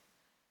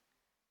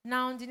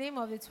 Now, the name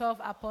of the 12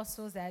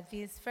 apostles are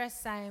these.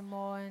 First,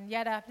 Simon.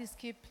 Yada, please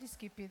keep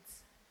it.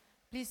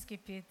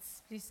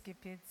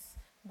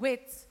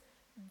 Wait,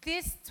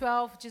 these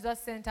 12 Jesus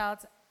sent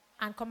out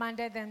and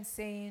commanded them,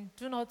 saying,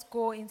 do not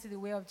go into the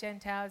way of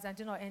Gentiles and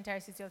do not enter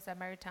a city of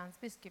Samaritans.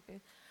 Please keep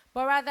it.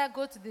 But rather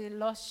go to the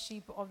lost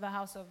sheep of the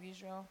house of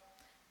Israel.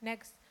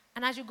 Next.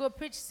 And as you go,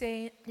 preach,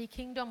 saying, the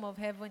kingdom of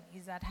heaven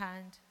is at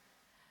hand.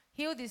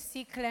 Heal the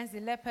sick, cleanse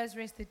the lepers,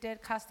 raise the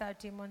dead, cast out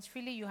demons.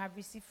 Freely you have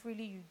received,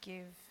 freely you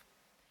give.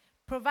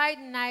 Provide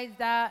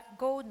neither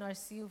gold nor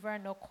silver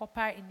nor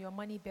copper in your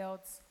money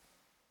belts,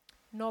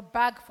 nor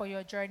bag for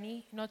your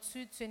journey, nor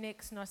 2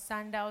 tunics, nor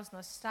sandals,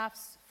 nor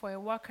staffs, for a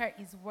worker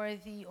is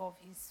worthy of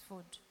his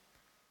food.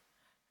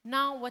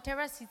 Now,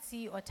 whatever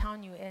city or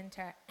town you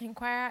enter,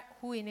 inquire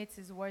who in it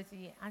is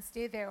worthy, and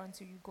stay there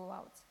until you go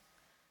out.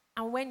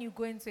 And when you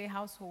go into a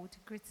household,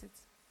 greet it.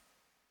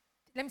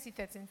 Let me see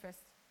 13 first.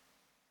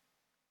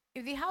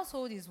 If the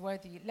household is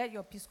worthy, let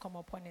your peace come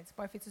upon it.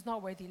 But if it is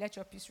not worthy, let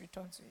your peace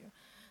return to you.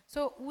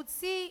 So we'd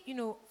see,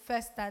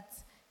 first that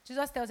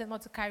Jesus tells them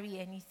not to carry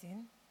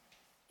anything.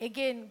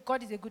 Again,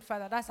 God is a good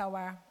father. That's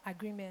our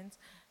agreement.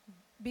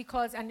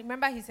 Because, and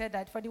remember he said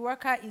that for the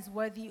worker is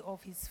worthy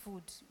of his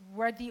food,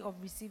 worthy of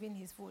receiving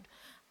his food.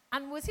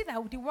 And we'll see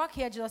that the work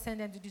here Jesus sent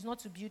them to do is not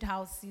to build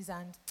houses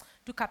and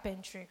do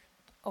carpentry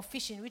or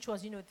fishing, which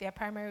was, their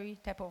primary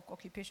type of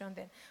occupation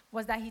then,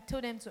 was that he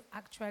told them to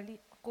actually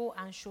go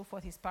and show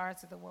forth his power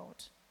to the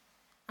world.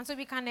 And so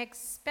we can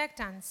expect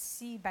and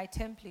see by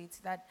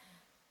templates that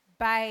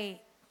by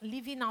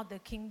living out the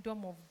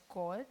kingdom of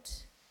God,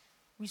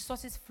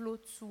 resources flow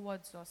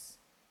towards us.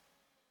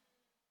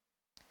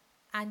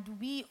 And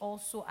we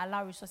also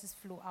allow resources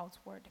flow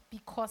outward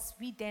because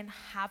we then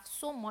have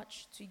so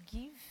much to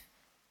give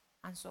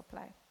and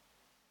supply.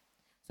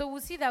 So we'll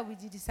see that with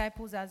the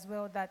disciples as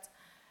well, that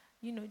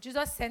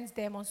Jesus sends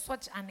them on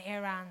such an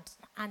errand,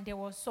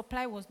 and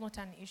supply was not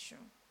an issue.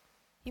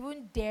 He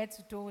wouldn't dare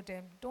to tell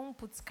them, don't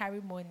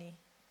carry money.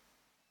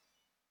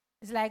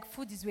 It's like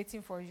food is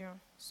waiting for you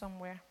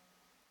somewhere.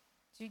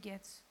 Do you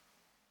get?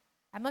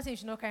 I'm not saying you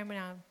should not carry money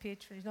and pay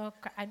church.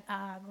 I'm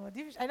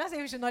not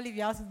saying you should not leave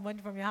your house with money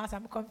from your house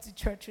and come to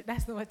church.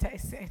 That's not what I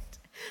said.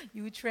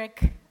 You will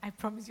trek. I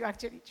promise you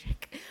actually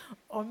trek.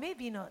 Or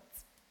maybe not.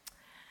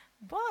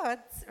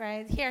 But,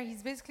 right, here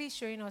he's basically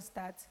showing us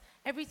that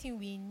everything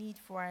we need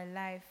for our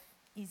life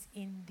is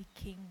in the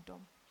kingdom.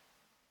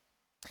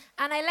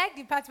 And I like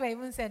the part where I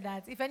even said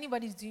that if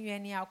anybody's doing you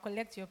anyhow,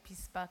 collect your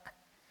peace back.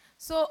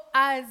 So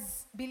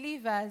as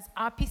believers,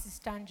 our peace is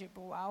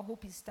tangible. Our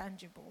hope is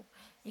tangible.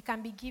 It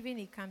can be given,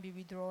 it can be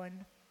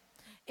withdrawn.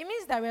 It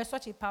means that we're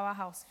such a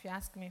powerhouse, if you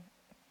ask me.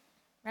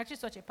 We're actually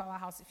such a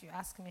powerhouse, if you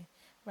ask me,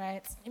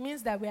 right? It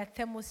means that we are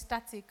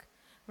thermostatic,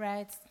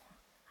 right?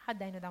 How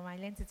did I know that one? I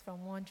learned it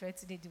from 100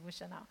 today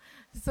devotional.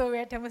 So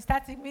we're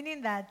thermostatic,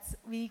 meaning that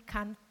we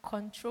can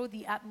control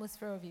the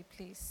atmosphere of a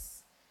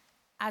place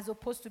as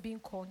opposed to being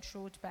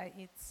controlled by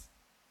it,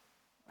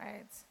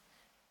 right?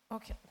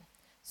 Okay.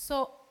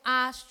 So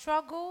our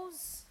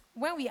struggles,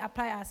 when we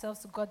apply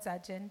ourselves to God's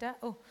agenda,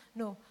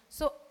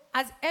 So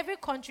as every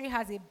country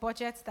has a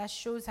budget that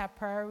shows her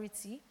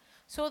priority,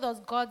 so does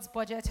God's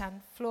budget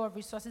and flow of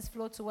resources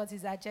flow towards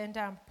his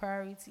agenda and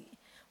priority.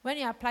 When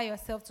you apply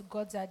yourself to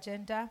God's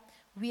agenda,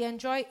 we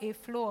enjoy a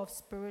flow of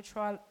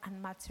spiritual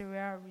and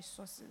material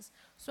resources.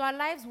 So our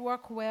lives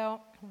work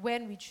well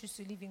when we choose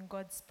to live in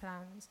God's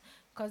plans,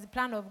 because the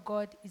plan of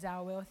God is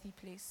our wealthy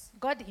place.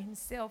 God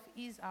himself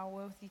is our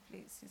wealthy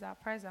place. He's our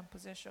prize and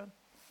possession.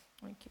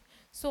 Okay.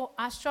 So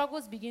our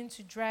struggles begin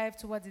to drive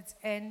towards its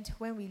end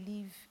when we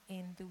live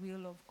in the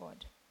will of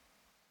God.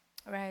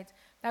 Right?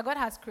 That God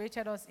has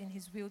created us in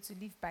his will to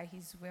live by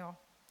his will.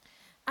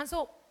 And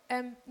so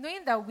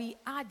knowing that we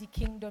are the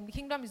kingdom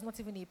is not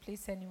even a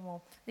place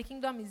anymore. The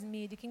kingdom is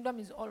me. The kingdom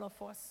is all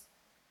of us.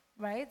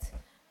 Right?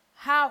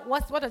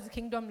 What does the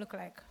kingdom look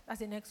like? That's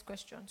the next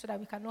question, so that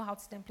we can know how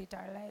to template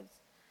our lives.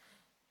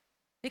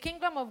 The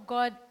kingdom of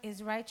God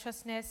is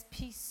righteousness,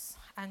 peace,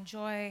 and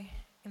joy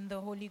in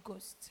the Holy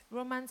Ghost.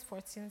 Romans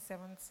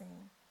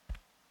 14:17.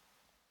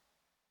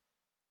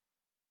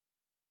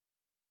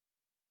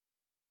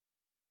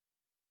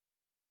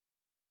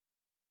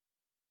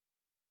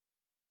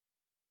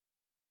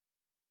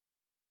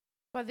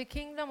 But the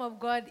kingdom of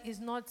God is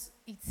not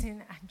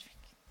eating and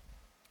drinking.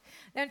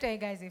 Let me tell you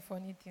guys a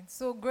funny thing.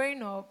 So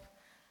growing up,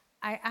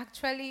 I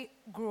actually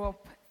grew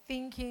up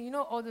thinking,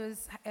 all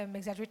those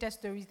exaggerated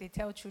stories they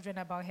tell children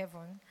about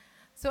heaven.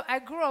 So I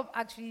grew up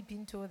actually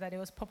being told that there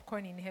was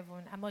popcorn in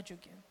heaven. I'm not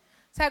joking.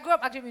 So I grew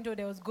up actually being told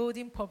there was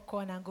golden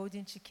popcorn and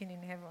golden chicken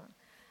in heaven.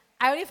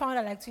 I only found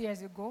out like 2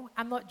 years ago.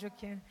 I'm not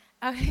joking.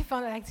 I only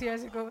found out like 2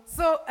 years ago.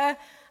 So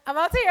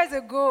about 2 years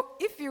ago,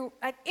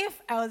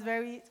 if I was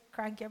very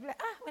cranky, I'd be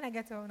like, when I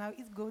get home now,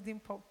 eat golden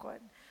popcorn.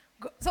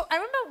 So I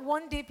remember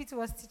one day Peter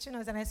was teaching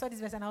us and I saw this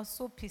verse and I was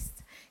so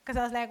pissed because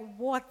I was like,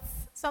 what?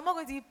 So I'm not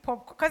going to eat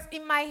popcorn. Because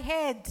in my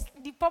head,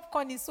 the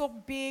popcorn is so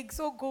big,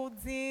 so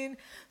golden,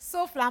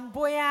 so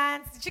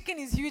flamboyant. The chicken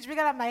is huge,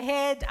 bigger than my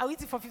head. I'll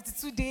eat it for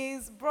 52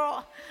 days,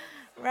 bro.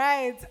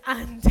 Right?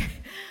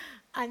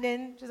 And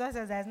then Jesus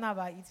says that it's not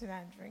about eating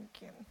and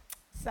drinking.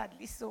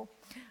 Sadly so.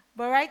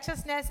 But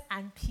righteousness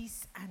and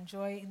peace and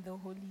joy in the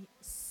Holy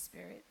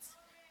Spirit.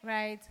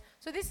 Right?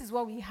 So this is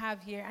what we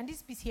have here. And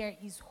this piece here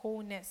is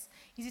wholeness.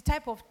 It's a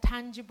type of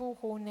tangible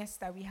wholeness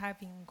that we have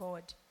in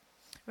God.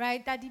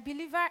 Right? That the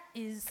believer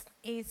is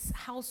a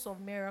house of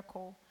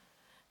miracle.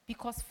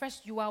 Because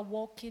first you are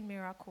walking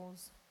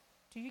miracles.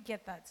 Do you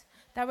get that?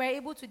 That we're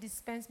able to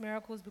dispense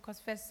miracles because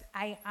first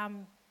I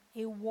am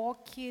a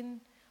walking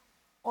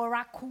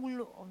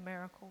oracle of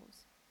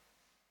miracles.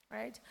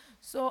 Right?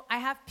 So I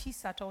have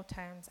peace at all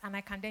times and I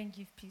can then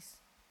give peace.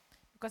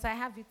 Because I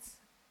have it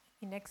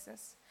in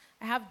excess.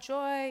 I have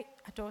joy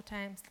at all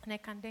times, and I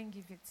can then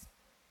give it.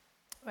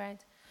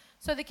 Right?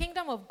 So the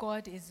kingdom of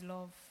God is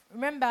love.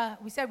 Remember,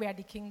 we said we are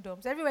the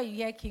kingdoms. Everywhere you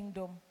hear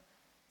kingdom,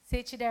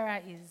 say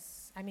Chidera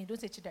is I mean, don't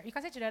say Chidera. You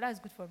can say Chidera, that's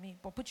good for me,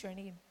 but put your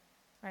name,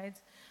 right?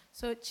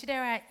 So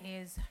Chidera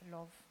is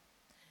love.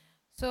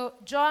 So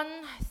John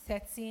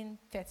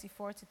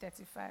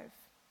 13:34-35.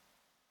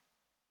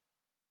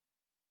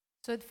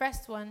 So the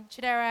first one,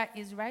 Chidera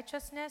is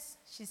righteousness,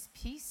 she's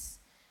peace,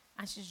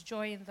 and she's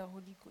joy in the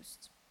Holy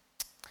Ghost.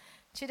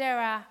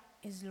 Chidera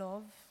is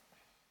love.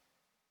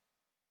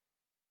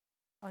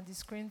 On the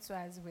screen too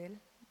as well.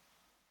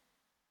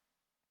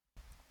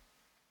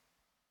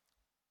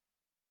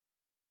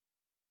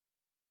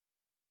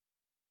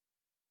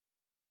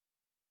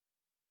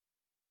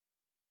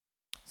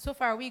 So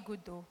far, are we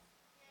good though?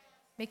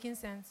 Making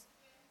sense?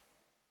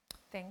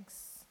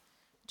 Thanks.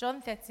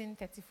 John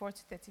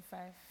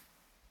 13:34-35.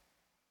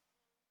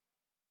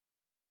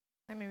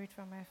 Let me read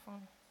from my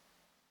phone.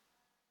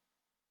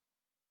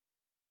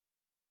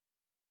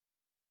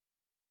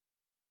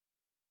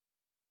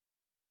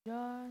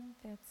 John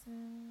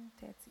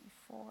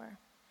 13:34.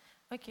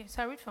 Okay,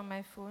 so I read from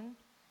my phone.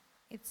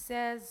 It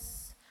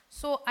says,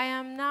 so I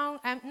am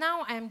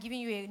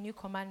giving you a new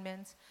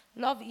commandment.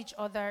 Love each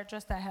other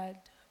just as I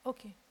had.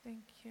 Okay,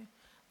 thank you.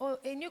 Oh,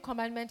 a new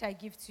commandment I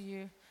give to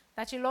you,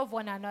 that you love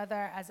one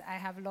another as I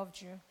have loved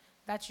you,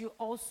 that you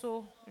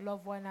also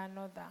love one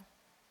another.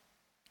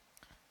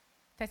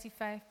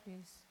 35,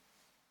 please.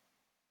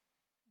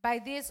 By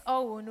this,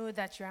 all will know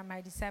that you are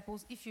my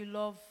disciples if you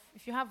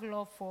have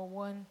love for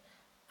one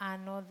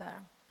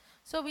another.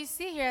 So we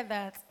see here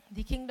that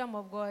the kingdom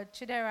of God,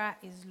 Chidera,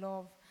 is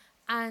love.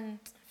 And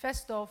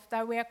first off,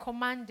 that we are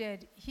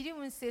commanded, he didn't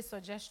even say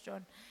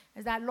suggestion,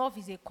 is that love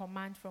is a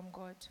command from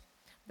God.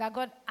 That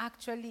God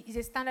actually is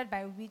a standard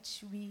by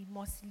which we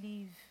must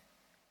live,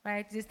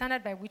 right? It's a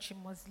standard by which we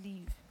must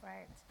live,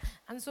 right?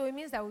 And so it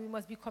means that we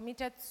must be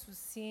committed to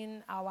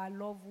seeing our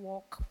love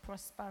walk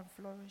prosper and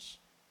flourish,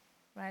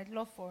 right?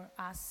 Love for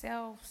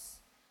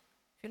ourselves.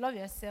 If you love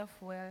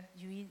yourself well,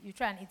 you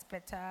try and eat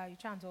better, you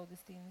try and do all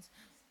these things.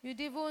 You'd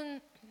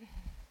even,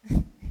 yeah,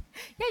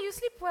 you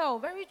sleep well,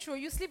 very true.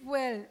 You sleep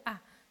well.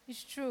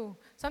 It's true.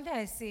 Something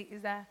I say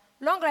is that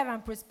long life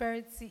and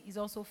prosperity is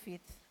also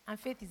faith, and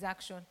faith is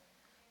action.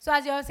 So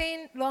as you're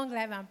saying, long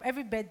life and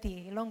every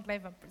birthday, long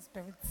life and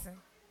prosperity.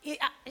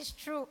 It's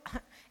true.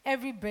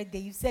 Every birthday,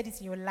 you've said it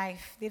in your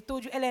life. They've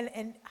told you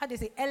LLN, how do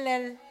they say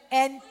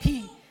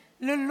LLNP,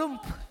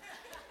 Lulump,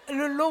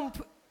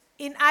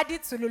 in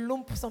added to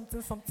Lulump,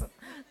 something.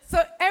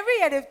 So every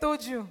year they've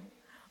told you,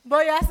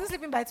 but you're still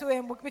sleeping by 2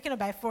 a.m., waking up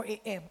by 4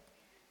 a.m.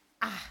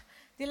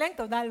 The length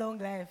of that long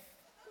life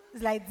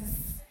is like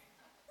this.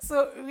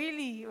 So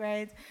really,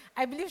 right,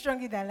 I believe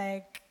strongly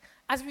that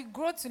as we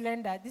grow to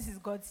learn that this is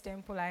God's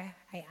temple, I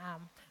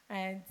am,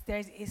 and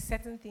there's a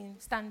certain thing,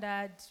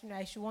 standard,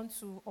 I should want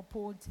to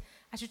uphold.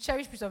 I should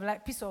cherish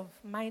peace of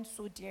mind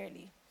so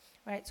dearly,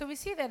 right? So we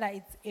see that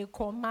it's a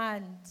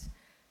command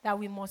that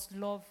we must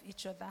love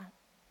each other.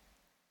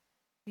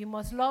 We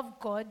must love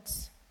God.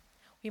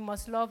 We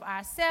must love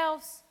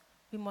ourselves.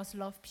 We must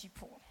love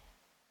people,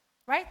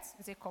 right?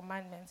 It's a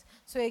commandment.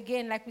 So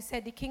again, like we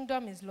said, the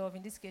kingdom is love.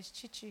 In this case,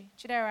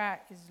 Chidera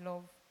is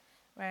love,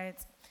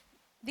 right?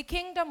 The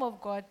kingdom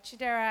of God,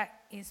 Chidera,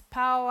 is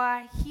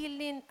power,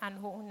 healing, and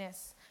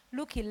wholeness.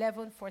 Luke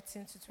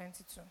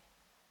 11:14-22.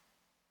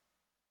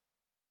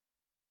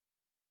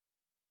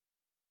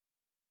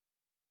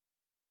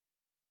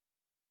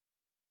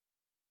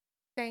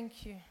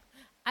 Thank you.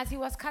 As he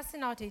was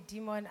casting out a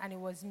demon and it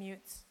was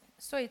mute,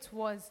 so it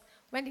was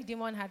when the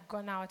demon had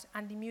gone out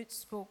and the mute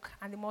spoke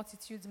and the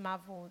multitudes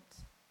marveled.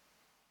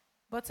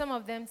 But some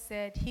of them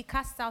said, he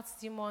cast out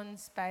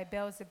demons by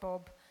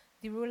Beelzebub,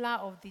 the ruler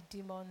of the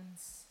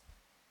demons.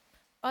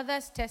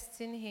 Others,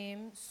 testing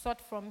him, sought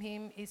from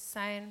him a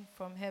sign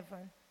from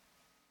heaven.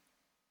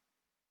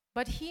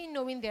 But he,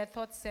 knowing their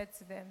thoughts, said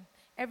to them,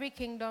 every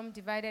kingdom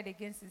divided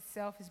against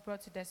itself is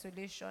brought to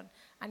desolation,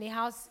 and a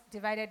house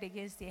divided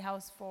against a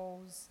house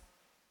falls.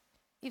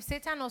 If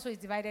Satan also is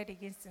divided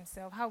against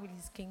himself, how will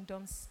his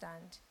kingdom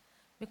stand?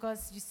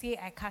 Because you say,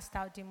 I cast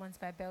out demons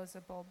by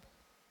Beelzebub.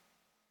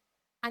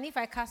 And if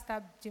I cast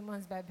out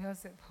demons by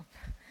Beelzebub,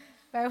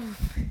 by whom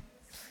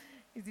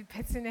is the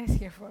pettiness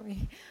here for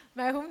me?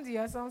 By whom do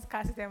your sons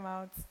cast them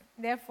out?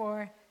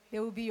 Therefore, they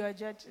will be your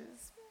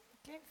judges.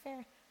 Okay,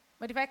 fair.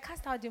 But if I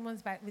cast out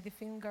demons with the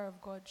finger of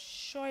God,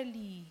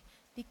 surely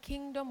the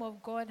kingdom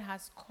of God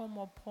has come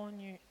upon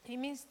you. It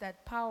means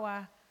that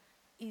power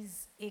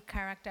is a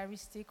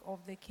characteristic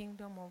of the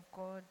kingdom of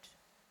God.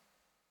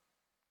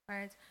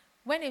 Right?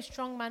 When a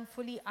strong man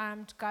fully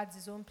armed guards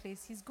his own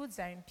place, his goods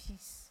are in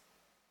peace.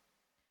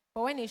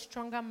 But when a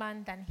stronger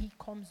man than he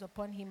comes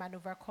upon him and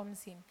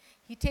overcomes him,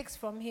 he takes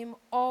from him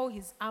all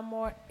his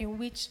armor in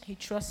which he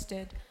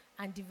trusted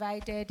and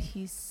divided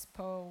his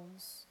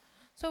spoils.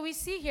 So we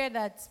see here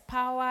that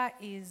power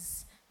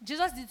is,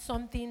 Jesus did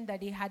something that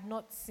they had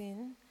not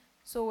seen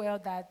so well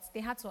that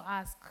they had to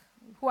ask,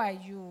 who are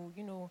you?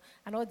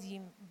 And all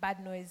the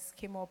bad noise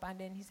came up.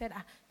 And then he said,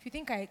 if you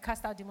think I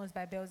cast out demons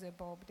by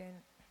Beelzebub, then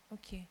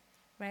okay,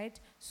 right?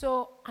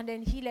 So, and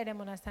then he let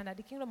them understand that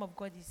the kingdom of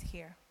God is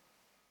here.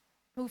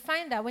 We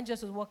find that when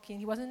Jesus was walking,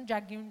 he wasn't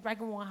dragging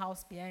one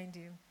house behind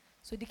him.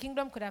 So the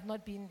kingdom could have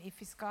not been a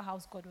physical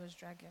house God was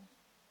dragging.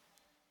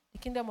 The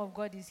kingdom of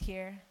God is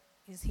here,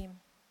 is him,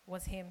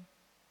 was him.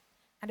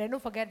 And then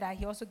don't forget that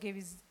he also gave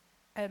his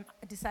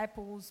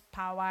disciples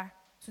power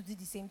to do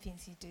the same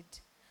things he did.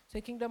 So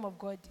the kingdom of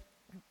God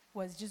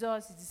was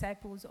Jesus, his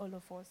disciples, all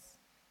of us.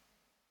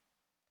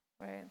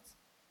 Right?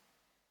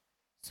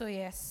 So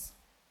yes,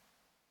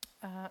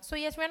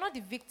 we're not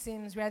the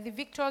victims. We are the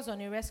victors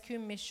on a rescue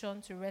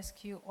mission to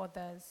rescue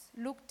others.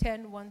 Luke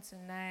 10,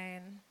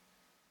 1-9.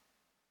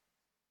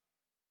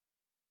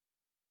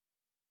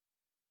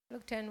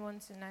 Luke 10,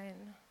 1-9.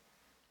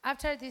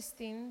 After these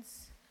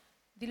things,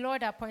 the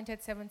Lord appointed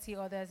 70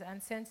 others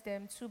and sent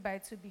them 2 by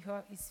 2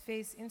 before his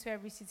face into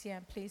every city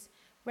and place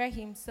where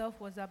he himself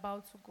was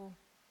about to go.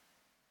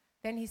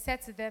 Then he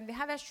said to them, the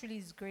harvest truly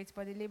is great,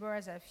 but the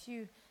laborers are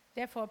few.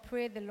 Therefore,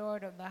 pray the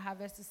Lord of the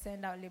harvest to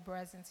send out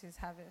laborers into his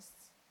harvest.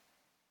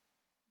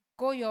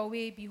 Go your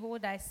way,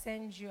 behold, I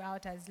send you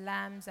out as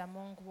lambs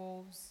among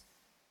wolves.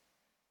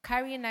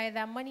 Carry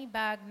neither money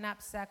bag,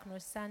 knapsack, nor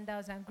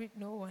sandals, and greet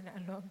no one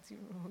along the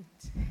road.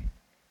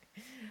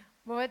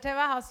 But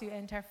whatever house you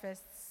enter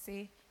first,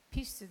 say,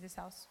 peace to this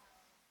house.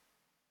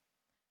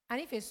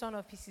 And if a son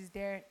of peace is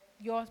there,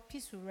 your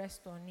peace will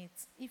rest on it.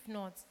 If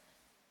not,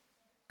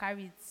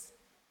 carry it.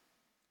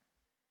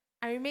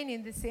 And remain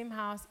in the same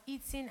house,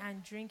 eating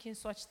and drinking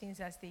such things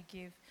as they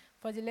give,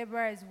 for the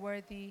laborer is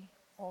worthy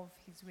of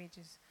his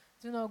wages.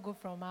 Do not go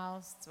from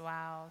house to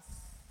house.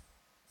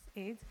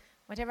 8.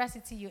 Whatever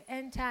city you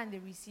enter and they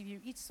receive you,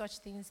 eat such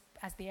things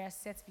as they are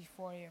set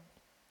before you.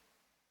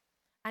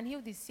 And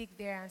heal the sick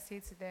there and say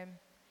to them,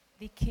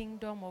 the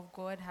kingdom of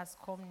God has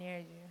come near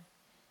you.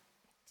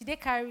 Did they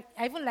carry?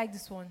 I even like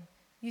this one.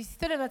 You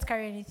still did not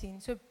carry anything.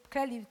 So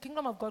clearly, the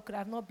kingdom of God could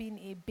have not been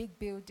a big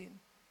building.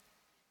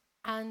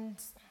 And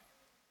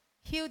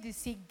heal the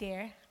sick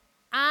there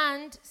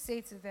and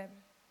say to them.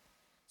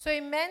 So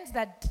it meant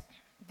that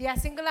their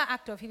singular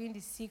act of healing the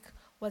sick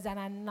was an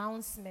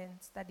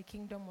announcement that the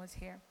kingdom was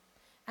here.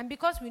 And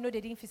because we know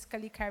they didn't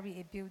physically carry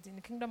a building,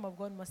 the kingdom of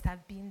God must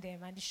have been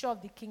them. And the show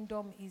of the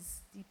kingdom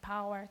is the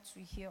power to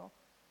heal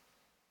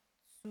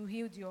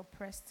the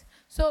oppressed.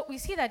 So we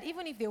see that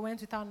even if they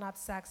went without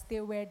knapsacks,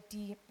 they were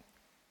the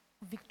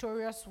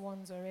victorious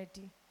ones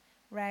already,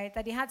 right?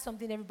 That they had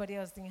something everybody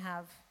else didn't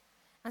have.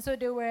 And so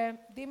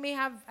they may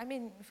have,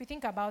 if we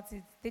think about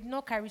it, they did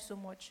not carry so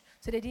much,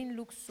 so they didn't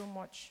look so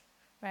much,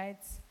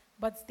 right?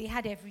 But they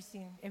had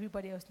everything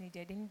everybody else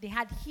needed. They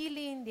had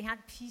healing, they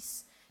had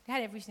peace, they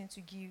had everything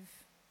to give,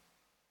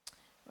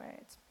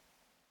 right?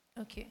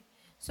 Okay,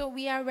 so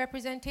we are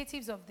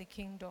representatives of the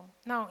kingdom.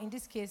 Now, in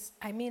this case,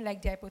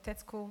 like the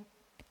hypothetical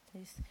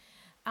place.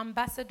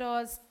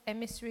 Ambassadors,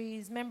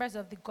 emissaries, members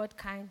of the God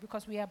kind,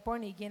 because we are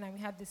born again and we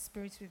have the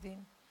Spirit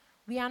within.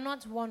 We are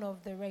not one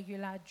of the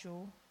regular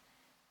Joe.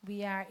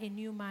 We are a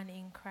new man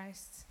in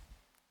Christ.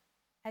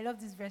 I love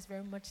this verse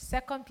very much. 2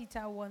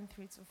 Peter 1,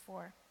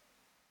 3-4.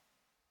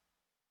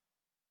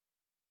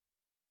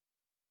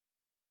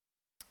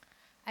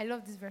 I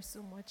love this verse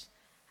so much.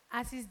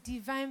 As his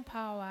divine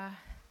power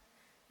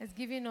has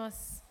given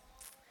us...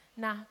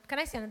 Now, can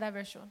I see another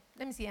version?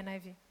 Let me see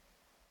NIV.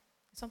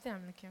 Something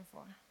I'm looking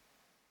for.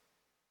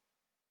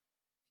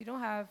 If you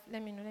don't have,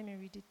 let me know. Let me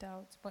read it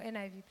out. But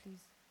NIV,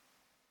 please.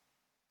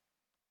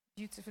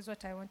 Beautiful is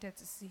what I wanted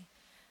to see.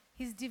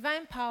 His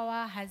divine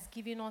power has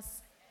given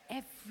us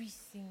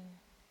everything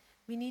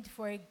we need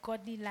for a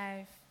godly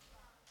life.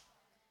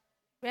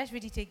 Let's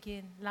read it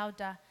again,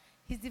 louder.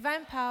 His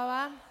divine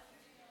power.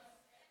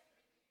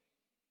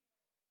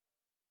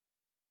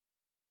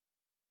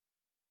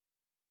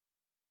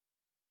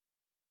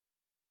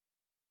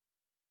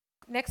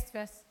 Next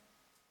verse.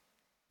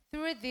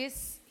 Through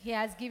this, he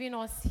has given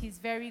us his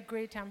very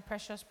great and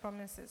precious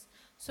promises,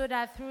 so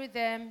that through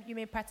them you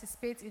may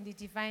participate in the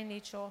divine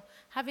nature,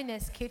 having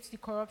escaped the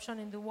corruption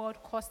in the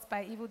world caused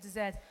by evil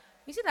desires.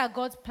 You see that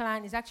God's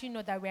plan is actually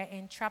not that we are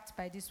entrapped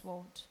by this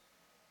world.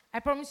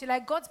 I promise you,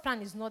 God's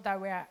plan is not that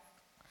we are,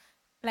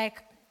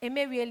 that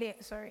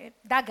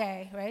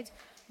guy, right?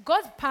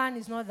 God's plan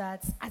is not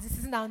that as he's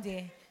sitting down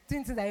there,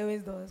 doing things that he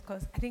always does,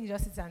 because I think he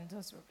just sits and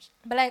does rubbish.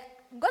 But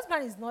God's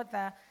plan is not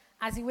that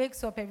as he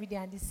wakes up every day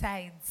and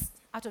decides,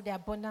 out of the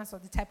abundance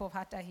of the type of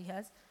heart that he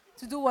has,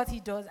 to do what he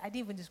does. I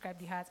didn't even describe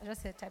the heart. I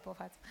just said type of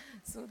heart,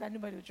 so that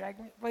nobody will drag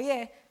me. But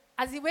yeah,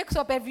 as he wakes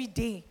up every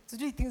day to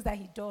do the things that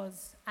he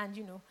does, and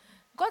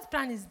God's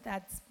plan is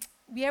that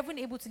we are even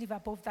able to live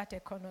above that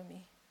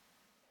economy.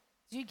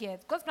 Do you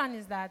get? God's plan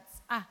is that,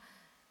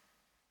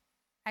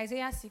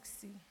 Isaiah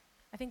 60,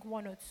 I think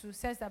 1 or 2,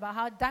 says about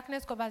how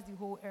darkness covers the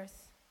whole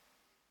earth,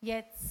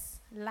 yet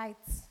light,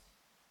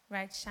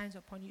 right, shines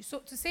upon you. So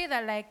to say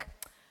that,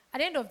 at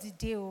the end of the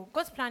day,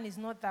 God's plan is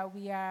not that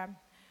we are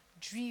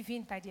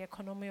driven by the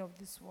economy of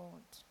this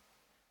world,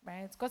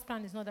 right? God's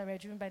plan is not that we're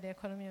driven by the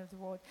economy of the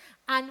world.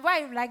 And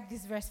why I like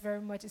this verse very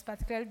much is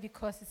particularly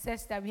because it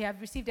says that we have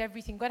received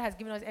everything. God has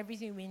given us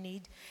everything we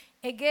need.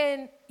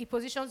 Again, it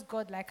positions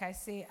God, like I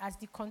say, as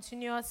the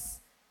continuous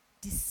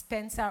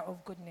dispenser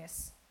of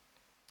goodness.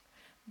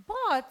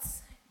 But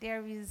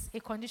there is a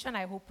condition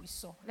I hope we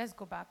saw. Let's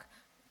go back.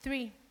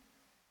 3,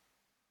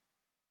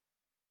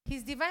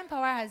 His divine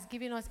power has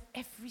given us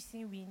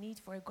everything we need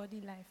for a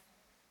godly life.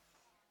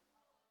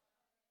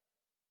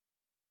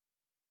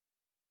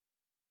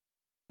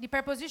 The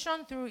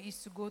preposition through is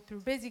to go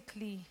through.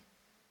 Basically,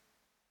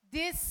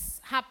 this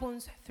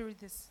happens through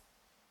this.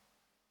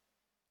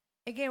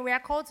 Again, we are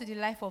called to the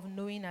life of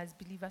knowing as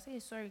believers. Hey,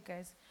 sorry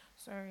guys,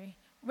 sorry.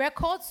 We are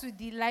called to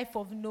the life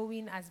of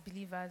knowing as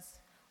believers.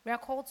 We are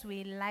called to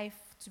a life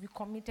to be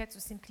committed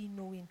to simply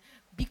knowing.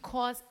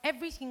 Because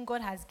everything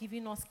God has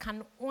given us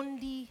can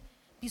only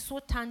be so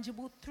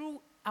tangible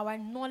through our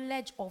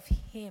knowledge of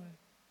Him.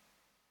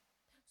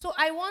 So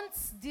I want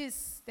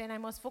this, then I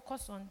must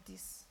focus on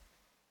this.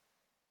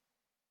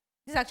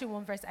 This is actually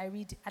one verse I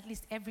read at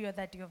least every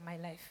other day of my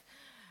life.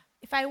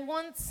 If I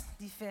want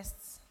the first,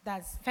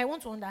 if I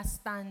want to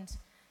understand,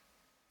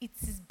 it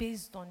is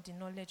based on the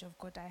knowledge of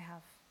God I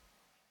have.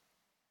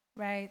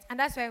 Right? And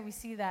that's why we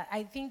see that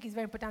I think it's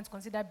very important to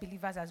consider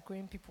believers as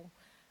growing people.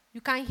 You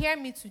can hear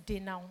me today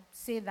now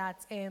say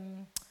that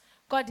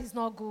God is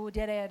not good,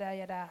 yada, yada,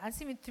 yada. And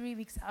see me 3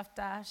 weeks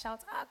after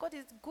shout, God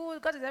is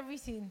good, God is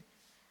everything.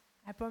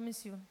 I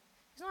promise you,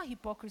 it's not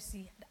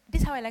hypocrisy.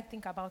 This is how I like to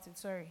think about it,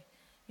 sorry.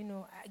 You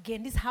know,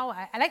 again, this is how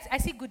I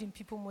see good in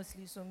people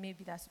mostly, so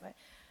maybe that's why.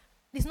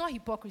 It's not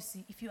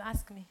hypocrisy, if you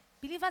ask me.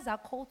 Believers are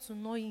called to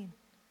knowing.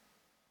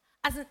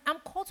 As in, I'm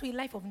called to a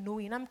life of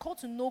knowing. I'm called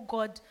to know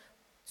God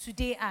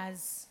today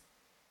as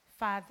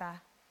Father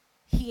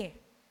here.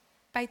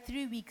 By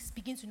 3 weeks,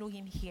 begin to know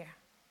Him here.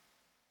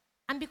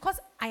 And because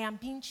I am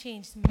being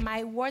changed,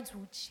 my words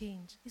will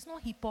change. It's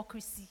not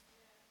hypocrisy.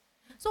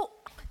 So,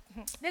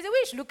 there's a way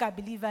you should look at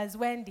believers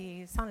when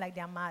they sound like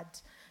they're mad.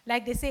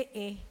 Like they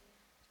say,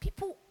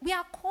 people, we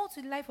are called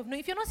to the life of knowing.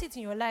 If you're not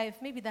sitting in your life,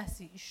 maybe that's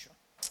the issue.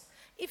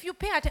 If you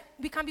pay attention,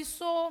 we can be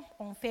so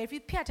unfair. If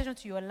you pay attention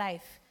to your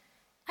life,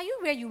 are you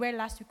where you were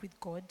last week with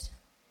God?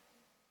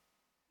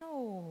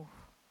 No.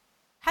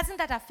 Hasn't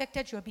that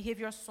affected your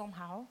behavior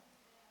somehow?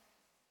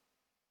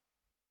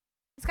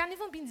 It can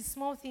even be in the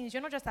small things.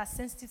 You're not just as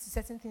sensitive to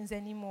certain things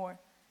anymore.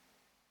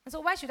 And so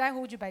why should I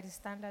hold you by the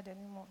standard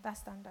anymore? That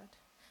standard.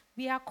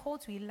 We are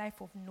called to a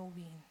life of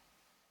knowing.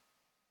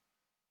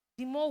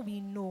 The more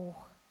we know,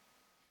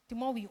 the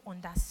more we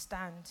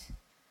understand.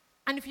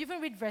 And if you even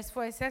read verse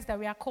 4, it says that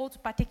we are called to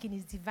partake in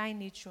His divine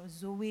nature.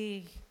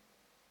 Zoe.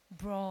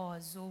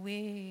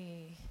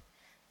 Zoe.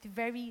 The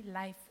very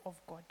life of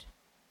God.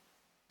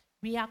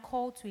 We are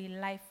called to a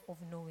life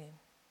of knowing.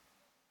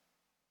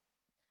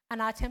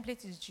 And our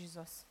template is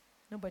Jesus.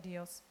 Nobody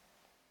else.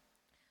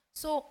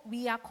 So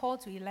we are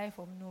called to a life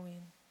of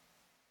knowing.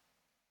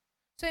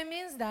 So it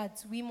means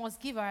that we must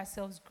give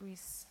ourselves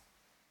grace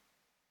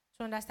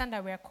to understand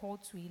that we are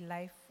called to a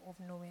life of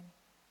knowing.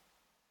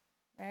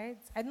 Right?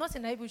 I'm not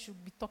saying that people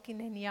should be talking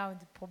anyhow in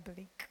the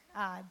public.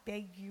 I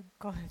beg you,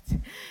 God.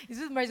 It's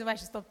just the reason why I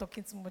should stop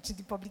talking too much in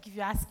the public, if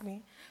you ask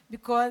me.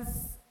 Because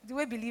the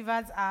way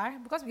believers are,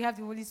 because we have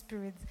the Holy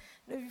Spirit,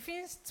 if you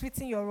finish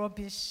tweeting your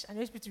rubbish and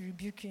the Holy Spirit will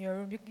rebuke you in your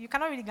room, you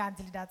cannot really go and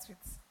delete that tweet.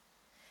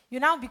 You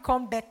now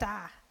become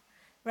better.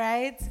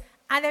 Right?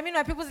 And I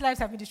mean, people's lives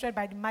have been destroyed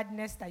by the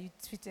madness that you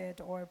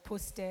tweeted or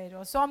posted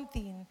or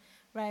something.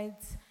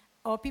 Right?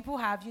 Or people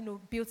have,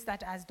 built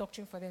that as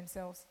doctrine for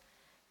themselves.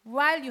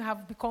 While you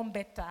have become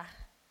better,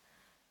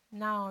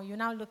 now you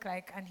now look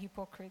like an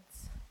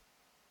hypocrite.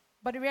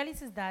 But the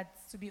reality is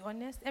that, to be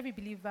honest, every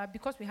believer,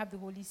 because we have the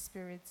Holy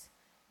Spirit,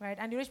 right,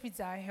 and the Holy Spirit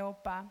is our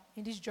helper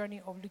in this journey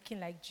of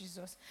looking like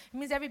Jesus, it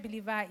means every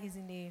believer is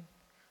in a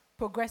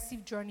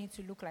progressive journey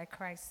to look like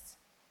Christ.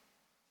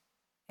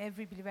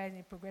 Every believer is in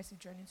a progressive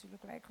journey to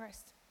look like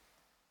Christ.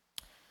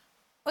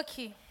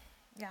 Okay,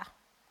 yeah.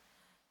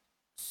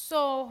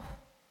 So,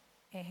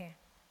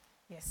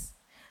 yes.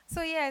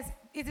 So yes,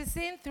 it is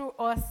seen through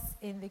us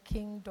in the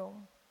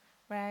kingdom,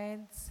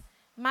 right?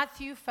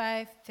 Matthew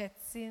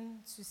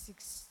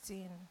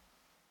 5:13-16.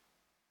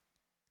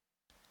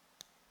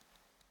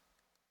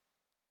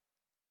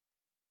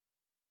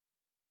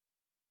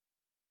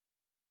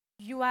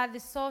 You are the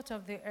salt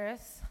of the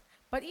earth,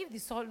 but if the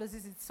salt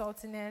loses its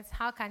saltiness,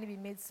 how can it be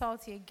made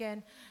salty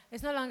again?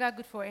 It's no longer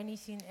good for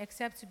anything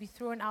except to be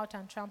thrown out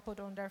and trampled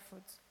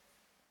underfoot.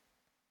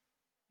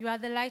 You are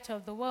the light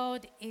of the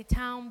world. A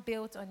town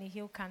built on a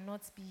hill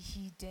cannot be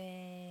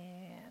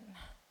hidden.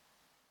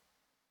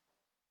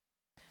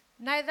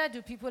 Neither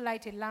do people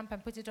light a lamp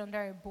and put it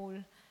under a bowl.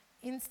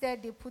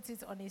 Instead, they put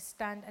it on a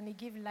stand and it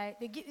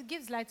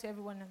gives light to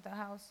everyone in the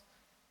house.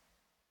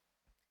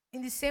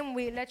 In the same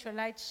way, let your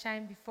light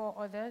shine before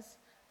others,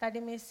 that they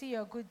may see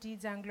your good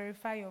deeds and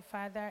glorify your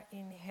Father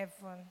in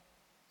heaven.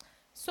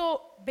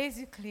 So,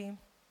 basically,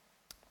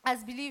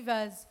 as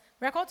believers,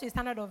 we're called to a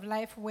standard of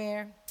life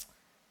where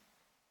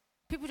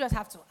people just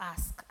have to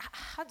ask,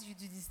 how do you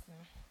do this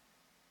thing?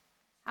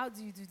 How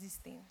do you do this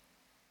thing?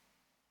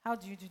 How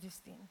do you do this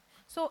thing?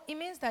 So it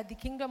means that the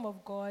kingdom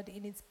of God,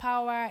 in its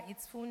power,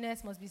 its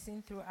fullness, must be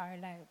seen through our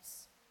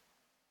lives.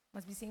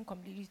 Must be seen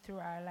completely through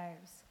our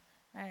lives.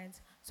 Right?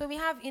 So we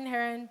have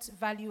inherent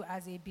value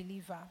as a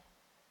believer.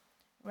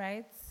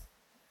 Right?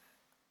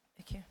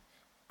 Okay.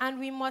 And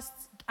we must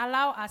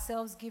allow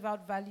ourselves give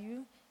out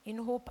value in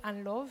hope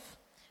and love.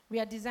 We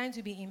are designed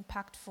to be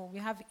impactful. We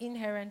have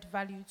inherent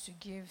value to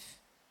give.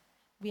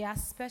 We are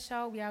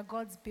special. We are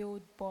God's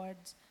billboard.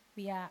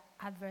 We are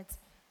adverts.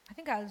 I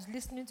think I was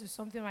listening to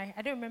something. I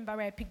don't remember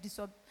where I picked this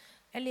up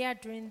earlier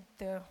during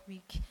the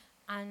week.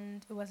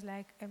 And it was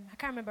like, I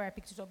can't remember where I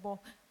picked it up, but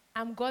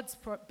I'm God's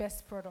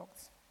best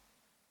product.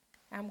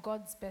 I'm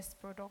God's best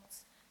product.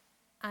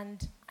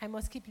 And I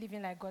must keep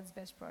living like God's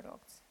best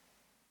product.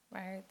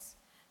 Right?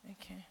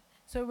 Okay.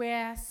 So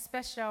we're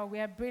special.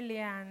 We're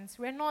brilliant.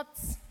 We're not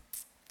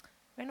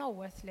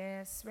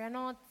worthless. We're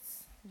not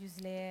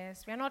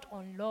useless. We're not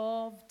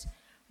unloved.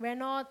 We're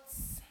not,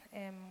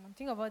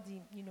 think about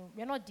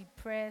we're not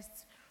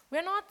depressed.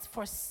 We're not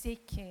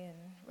forsaken.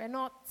 We're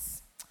not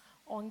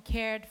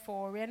uncared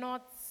for. We're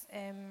not,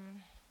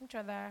 which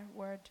other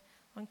word?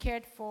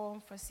 Uncared for,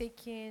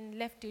 forsaken,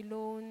 left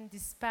alone,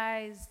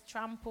 despised,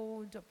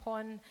 trampled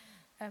upon.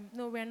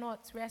 No, we're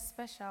not. We're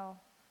special.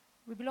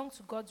 We belong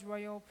to God's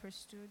royal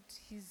priesthood,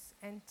 his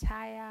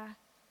entire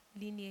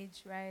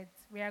lineage, right?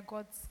 We are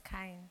God's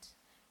kind,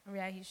 and we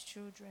are his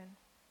children.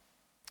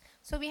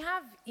 So we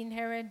have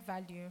inherent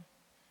value.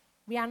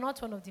 We are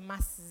not one of the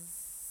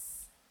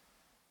masses.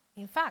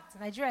 In fact,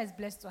 Nigeria is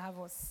blessed to have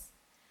us,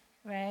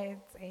 right?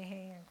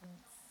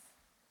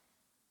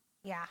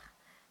 Yeah.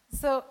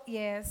 So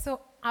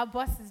our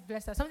boss is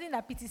blessed us. Something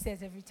that PT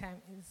says every time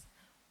is,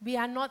 we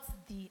are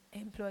not the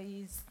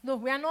employees. No,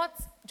 we are not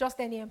just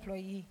any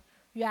employee.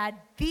 You are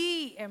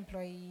the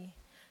employee.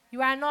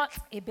 You are not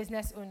a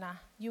business owner.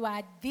 You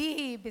are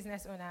the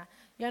business owner.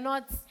 You are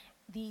not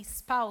the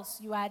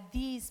spouse. You are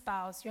the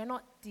spouse. You are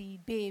not the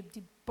babe,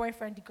 the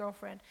boyfriend, the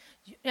girlfriend.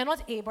 You are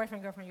not a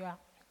boyfriend, girlfriend. You are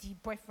the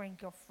boyfriend,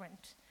 girlfriend,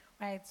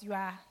 right? You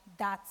are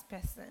that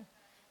person,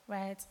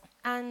 right?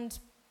 And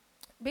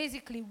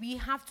basically, we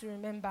have to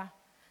remember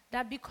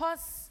that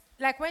because,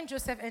 like when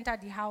Joseph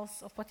entered the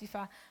house of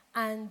Potiphar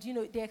and,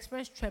 they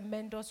experienced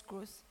tremendous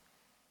growth,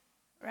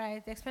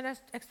 right? They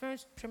experienced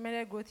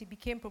tremendous growth. He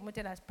became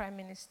promoted as prime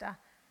minister.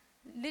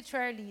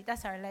 Literally,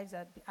 that's our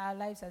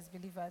lives as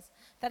believers.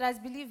 That as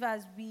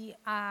believers, we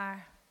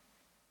are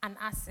an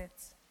asset.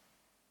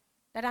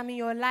 That I'm in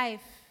your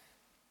life,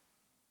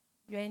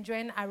 you're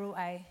enjoying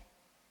ROI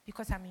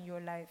because I'm in your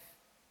life,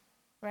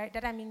 right?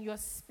 That I'm in your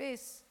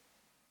space,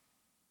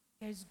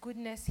 there's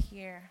goodness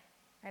here,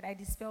 right? I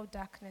dispel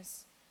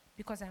darkness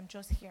because I'm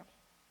just here.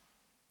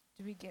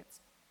 Do we get?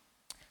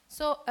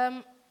 So,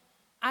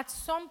 at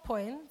some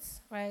point,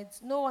 right,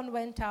 no one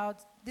went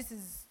out. This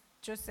is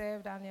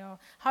Joseph, Daniel,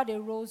 how they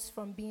rose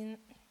from being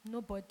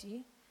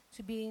nobody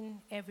to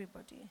being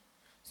everybody.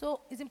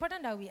 So it's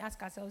important that we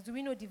ask ourselves, do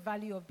we know the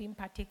value of being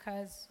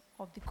partakers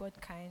of the God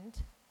kind?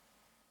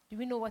 Do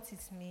we know what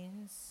it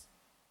means,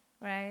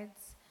 right?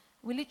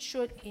 Will it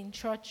show in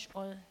church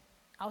or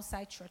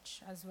outside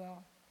church as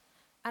well?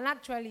 And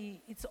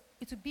actually, it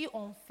would be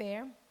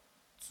unfair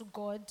to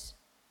God,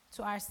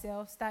 to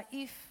ourselves, that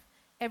if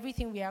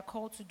everything we are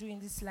called to do in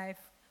this life,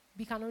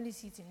 we can only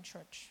see it in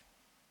church,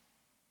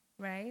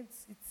 right?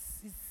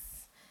 It's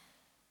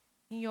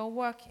in your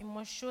work, it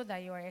must show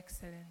that you are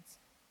excellent.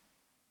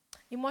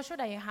 It must show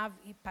that you have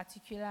a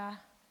particular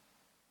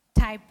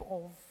type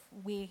of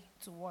way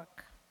to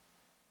work.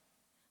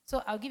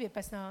 So I'll give you a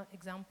personal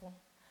example.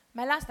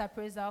 My last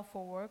appraisal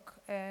for work,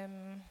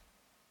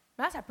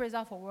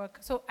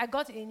 so I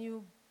got a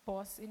new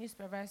boss, a new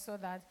supervisor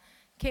that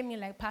came in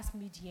like past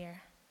mid-year.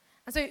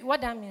 And so what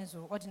that means,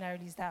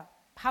 ordinarily, is that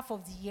half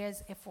of the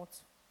year's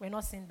effort were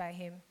not seen by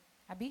him.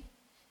 Abi?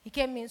 He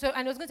came in, and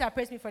he was going to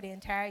appraise me for the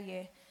entire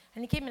year.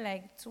 And he came in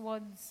like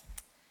towards,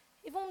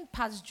 even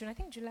past June, I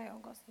think July,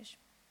 August-ish.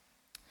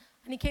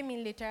 And he came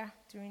in later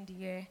during the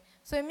year.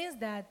 So it means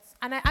that,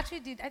 and I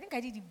think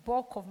I did the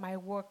bulk of my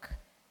work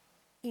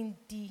in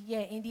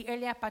the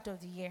earlier part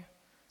of the year.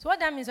 So what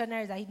that means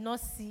ordinarily is that he did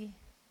not see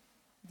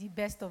the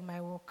best of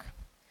my work.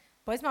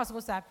 But this man was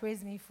supposed to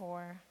appraise me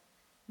for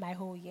my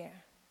whole year.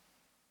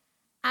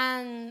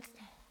 And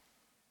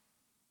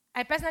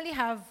I personally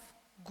have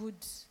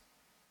good,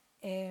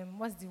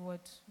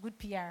 good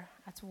PR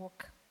at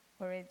work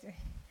already.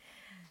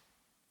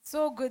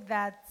 So good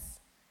that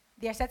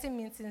there are certain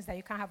meetings that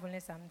you can't have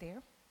unless I'm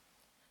there.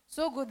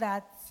 So good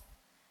that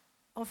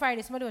on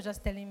Friday, somebody was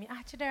just telling me,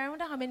 Chidera, I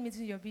wonder how many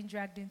meetings you're being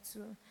dragged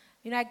into.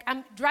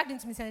 I'm dragged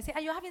into meetings and they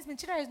say, you're having this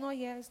meeting, Chidera is not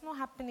here, it's not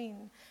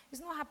happening.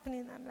 It's not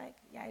happening. I'm like,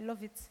 yeah, I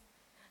love it.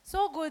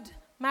 So good.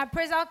 My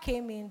appraisal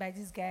came in by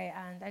this guy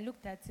and I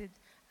looked at it.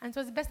 And it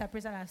was the best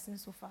appraisal I've seen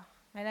so far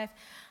in my life.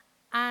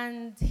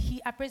 And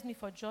he appraised me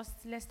for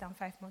just less than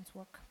 5 months'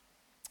 work.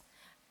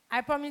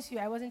 I promise you,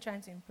 I wasn't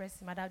trying to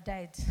impress him. I'd have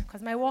died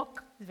because my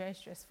work is very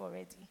stressful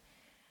already.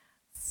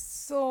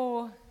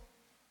 So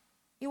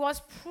it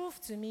was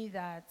proof to me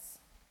that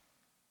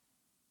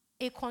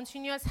a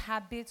continuous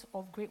habit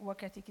of great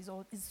work ethic is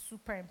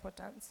super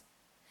important.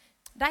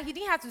 That he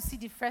didn't have to see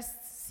the first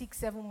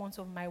 6-7 months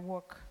of my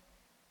work.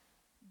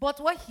 But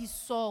what he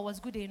saw was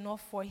good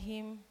enough for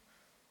him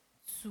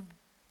to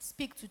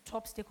speak to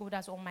top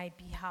stakeholders on my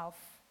behalf.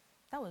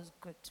 That was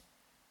good.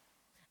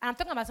 And I'm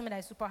talking about someone that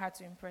is super hard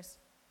to impress.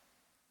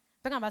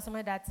 I'm talking about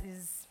someone that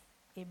is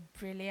a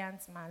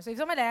brilliant man. So if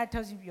someone like that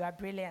tells you are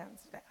brilliant,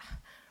 like,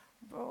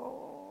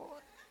 bro,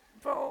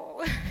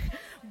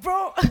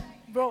 bro.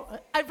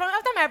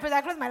 After my appraisal,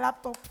 I close my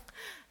laptop.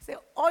 Say,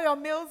 all your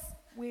meals,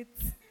 wait.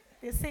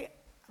 They say,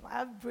 I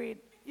have brain.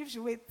 You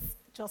should wait.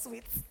 Just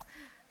wait.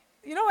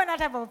 You know when that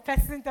type of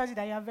person tells you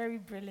that you're very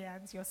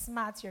brilliant, you're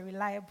smart, you're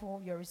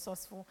reliable, you're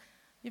resourceful,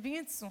 you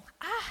begin to,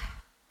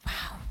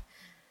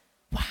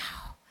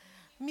 wow.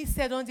 Me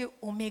said on the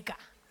Omega,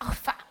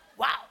 Alpha,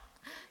 wow.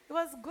 It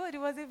was good. It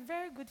was a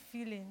very good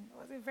feeling.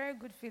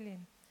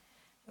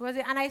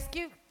 And I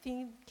keep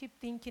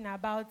thinking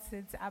about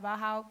it, about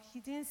how he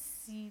didn't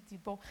see the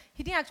bulk.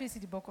 He didn't actually see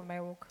the bulk of my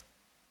work.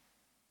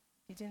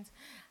 He didn't.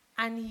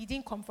 And he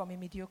didn't come from a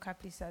mediocre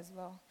place as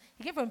well.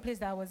 He came from a place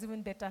that was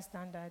even better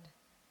standard,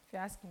 if you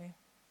ask me.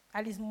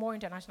 At least more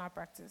international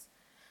practice.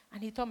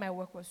 And he thought my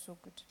work was so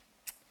good.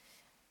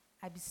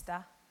 I be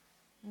star.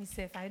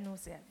 Myself, I know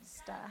say I be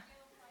star.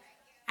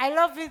 I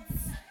love it.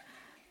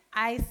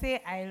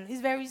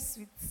 It's very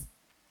sweet.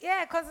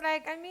 Yeah, because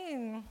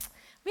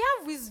we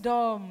have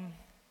wisdom.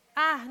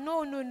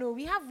 No.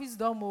 We have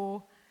wisdom,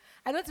 oh.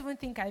 I don't even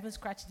think I even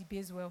scratch the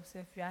base well, so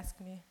if you ask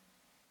me.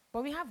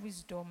 But we have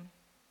wisdom.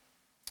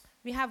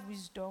 We have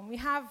wisdom. We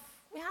have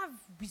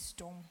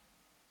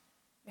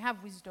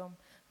wisdom.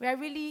 We are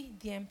really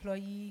the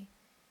employee,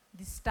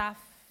 the staff,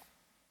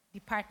 the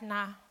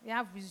partner. We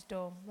have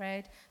wisdom,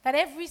 right? That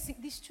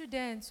the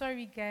student,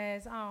 sorry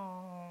guys,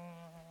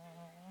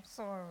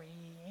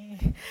 sorry.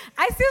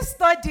 I still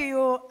study,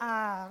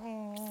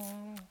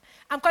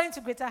 I'm calling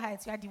to greater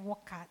heights. You are the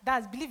worker.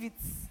 Believe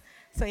it.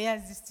 So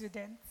yes, the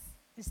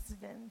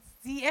students.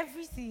 See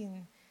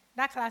everything.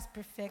 That class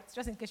perfect,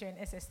 just in case you're in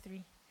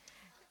SS3.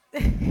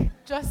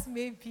 Just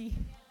maybe.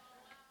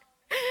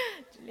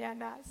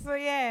 Juliana. So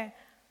yeah,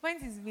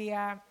 point is we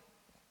are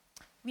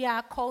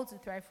called to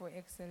thrive for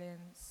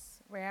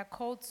excellence. We are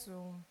called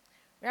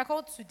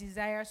to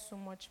desire so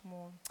much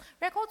more.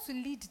 We are called to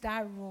lead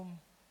that room.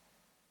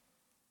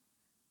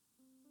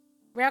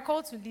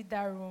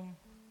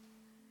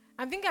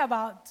 I'm thinking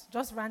about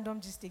just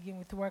random gist again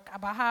with work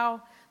about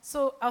how,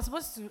 so I was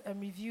supposed to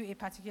review a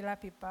particular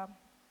paper.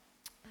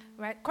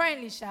 Right?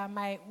 Currently,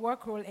 my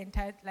work role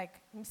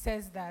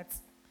says that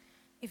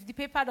if the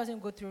paper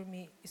doesn't go through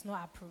me, it's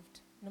not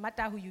approved, no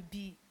matter who you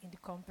be in the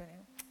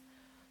company.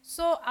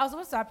 So I was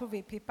supposed to approve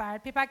a paper. The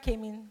paper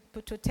came in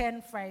put to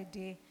 10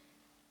 Friday.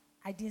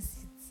 I didn't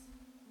see it.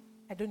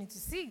 I don't need to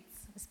see it.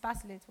 It's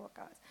past late work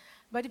hours.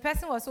 But the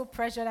person was so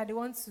pressured that they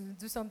want to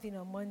do something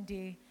on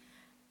Monday.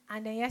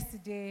 And then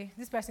yesterday,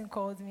 this person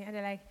called me and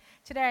they're like,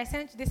 Chidera,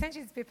 they sent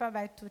you this paper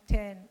by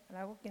 2:10. I'm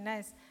like, okay,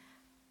 nice.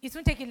 It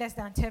won't take you less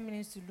than 10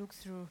 minutes to look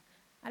through.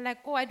 I'm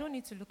like, I don't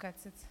need to look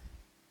at it.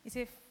 It's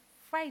a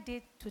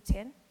Friday to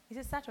 10. It's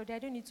a Saturday. I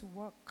don't need to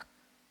work.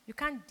 You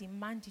can't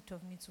demand it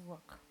of me to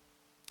work.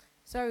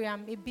 Sorry,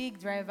 I'm a big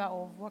driver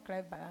of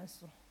work-life balance.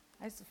 So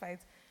I used to fight.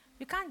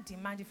 You can't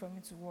demand it from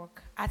me to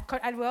work.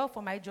 Well,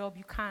 for my job,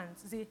 you can't.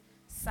 It's a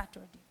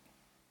Saturday.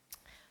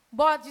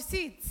 But you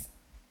see it.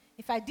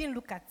 If I didn't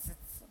look at it,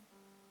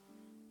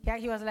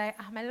 he was like,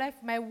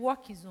 my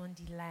work is on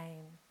the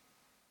line.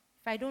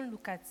 If I don't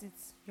look at it,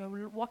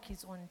 your work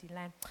is on the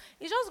line.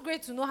 It's just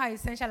great to know how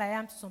essential I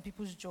am to some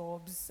people's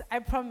jobs. I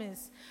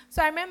promise.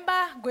 So I remember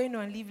going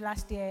on leave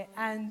last year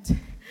and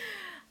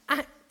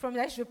from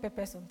the show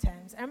paper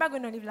sometimes. I remember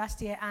going on leave last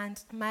year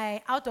and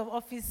my out of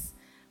office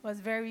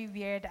was very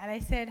weird. And I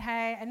said,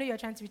 hi, I know you're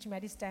trying to reach me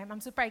at this time. I'm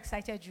super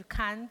excited you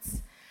can't.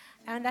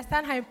 I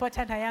understand how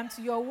important I am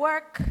to your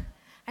work.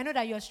 I know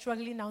that you're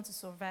struggling now to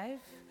survive.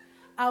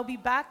 I'll be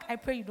back. I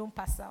pray you don't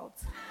pass out.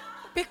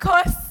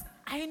 Because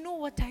I know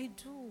what I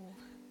do.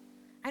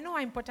 I know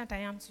how important I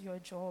am to your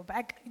job.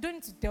 You don't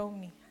need to tell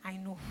me. I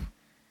know.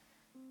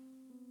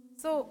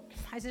 So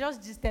I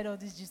just said all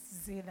this just to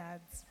say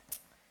that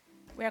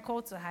we are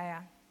called to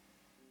hire.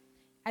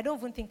 I don't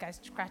even think I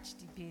scratched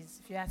the base,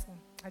 if you ask me.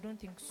 I don't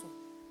think so.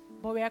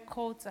 But we are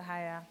called to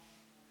hire.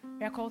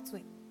 We are called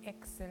to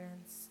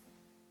excellence.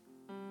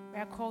 We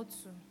are called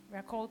to.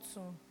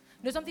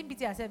 You know, something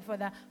BT has said before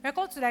that we're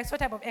called to some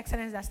type of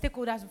excellence that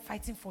stakeholders are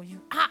fighting for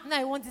you. Now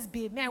I want this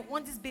babe. I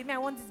want this babe.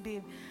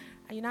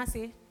 And you now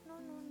say, no,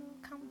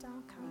 calm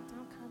down.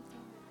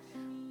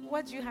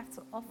 What do you have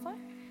to offer?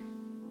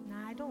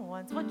 Nah, I don't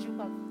want. What do you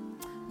have?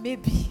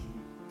 Maybe.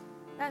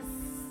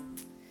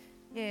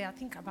 I'll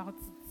think about it.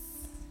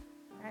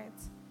 Right?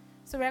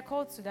 So we're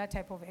called to that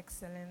type of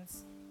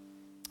excellence.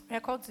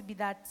 We're called to be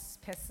that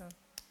person.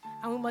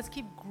 And we must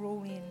keep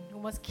growing.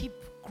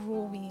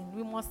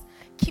 We must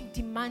keep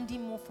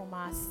demanding more from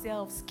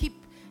ourselves.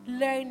 Keep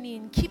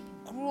learning. Keep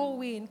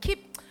growing.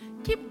 Keep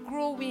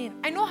growing.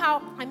 I know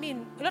how,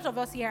 a lot of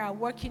us here are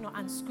working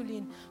and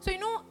schooling. So, do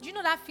you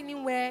know that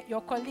feeling where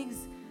your colleagues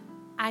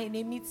are in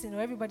a meeting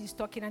or everybody's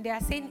talking and they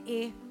are saying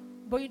A,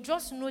 but you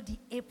just know the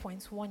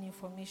A.1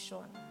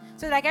 information.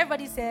 So like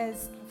everybody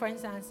says, for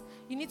instance,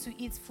 you need to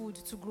eat food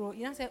to grow.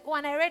 You know, say,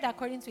 and I read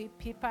according to a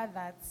paper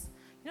that,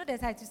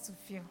 that's how it used to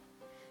feel.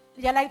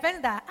 You're like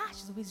person that,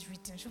 she's always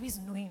reading, she's always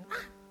knowing.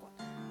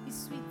 be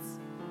sweet.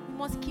 We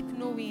must keep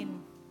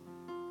knowing.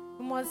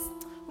 We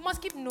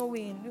must keep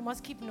knowing. We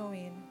must keep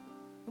knowing.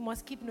 We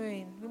must keep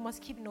knowing. We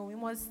must keep knowing.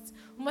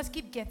 We must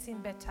keep getting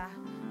better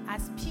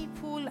as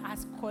people,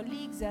 as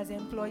colleagues, as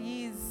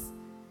employees.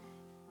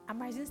 And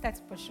Marizine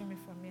started pushing me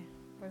from here,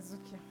 but it's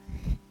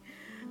okay.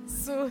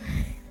 So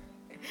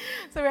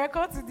we are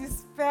called to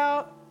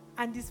dispel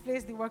and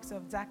displace the works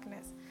of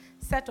darkness,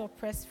 set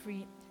oppressed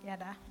free,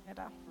 yada,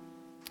 yada.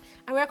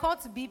 And we are called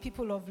to be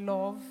people of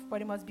love,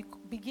 but it must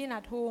begin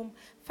at home,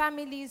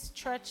 families,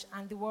 church,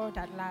 and the world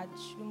at large.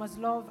 We must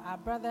love our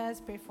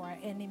brothers, pray for our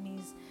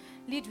enemies,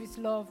 lead with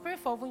love, pray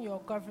for even your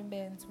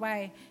government.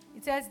 Why?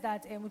 It says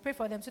that we pray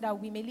for them so that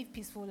we may live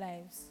peaceful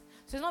lives.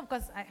 So it's not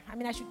because,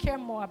 I should care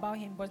more about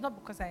him, but it's not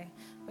because but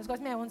it's because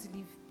I want to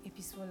live a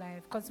peaceful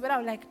life. Because whether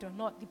I like it or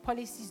not, the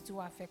policies do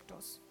affect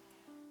us,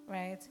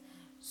 right?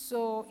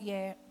 So,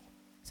 yeah,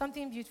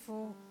 something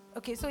beautiful.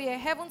 Okay, so yeah,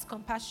 heaven's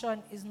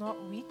compassion is not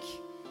weak.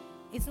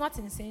 It's not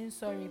in saying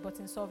sorry, but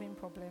in solving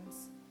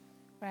problems,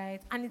 right?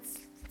 And it's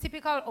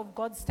typical of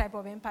God's type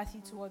of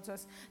empathy towards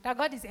us, that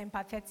God is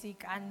empathetic,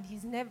 and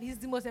he's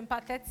the most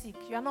empathetic.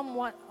 You are not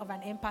more of an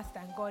empath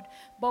than God,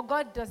 but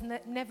God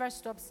never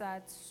stops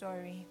at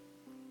sorry.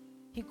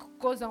 He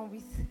goes on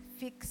with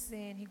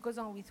fixing. He goes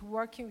on with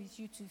working with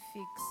you to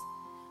fix.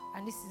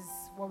 And this is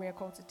what we are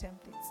called to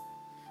templates.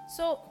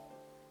 So,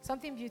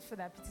 something beautiful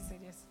that Peter said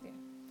yesterday.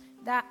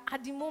 That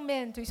at the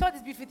moment, you saw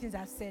these beautiful things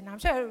I've said. Now I'm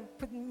sure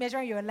you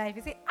measuring your life.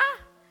 You say,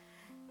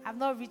 I've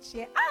not reached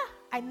here.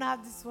 I know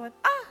this one.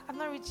 I've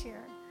not reached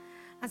here.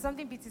 And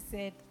something Peter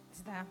said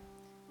is that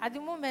at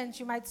the moment,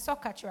 you might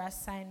suck at your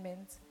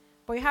assignment,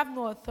 but you have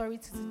no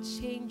authority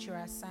to change your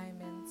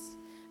assignment.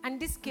 And in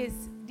this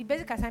case, the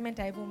basic assignment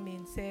I even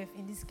mean,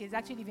 in this case,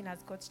 actually living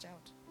as God's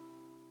child.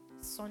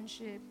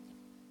 Sonship,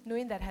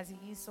 knowing that as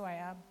He is, so I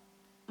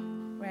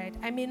am. Right?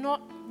 I may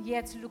not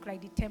yet look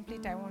like the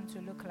template I want to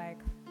look like.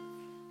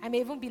 I may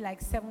even be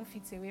like 7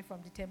 feet away from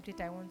the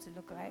template I want to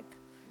look like.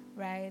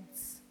 Right?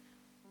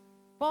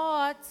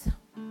 But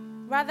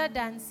rather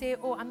than say,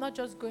 I'm not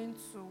just going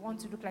to want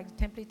to look like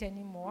the template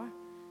anymore,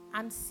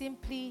 I'm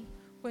simply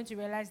going to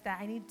realize that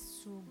I need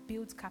to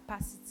build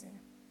capacity.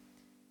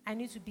 I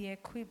need to be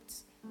equipped.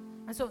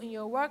 And so in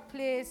your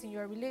workplace, in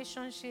your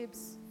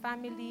relationships,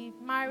 family,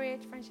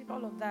 marriage, friendship,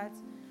 all of that,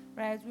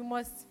 right, we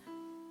must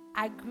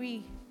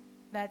agree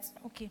that,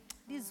 okay,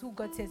 this is who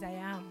God says I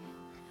am.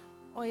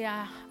 Oh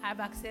yeah, I've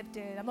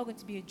accepted. I'm not going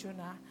to be a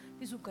Jonah.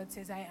 This is who God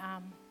says I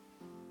am.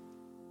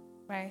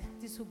 Right?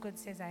 This is who God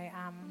says I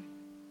am.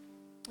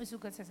 This is who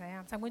God says I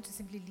am. So I'm going to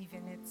simply live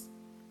in it.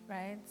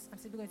 Right? I'm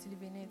simply going to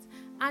live in it.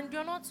 And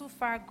you're not too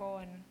far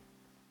gone.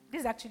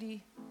 This is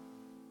actually,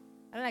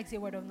 I don't like to say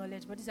word of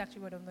knowledge, but this is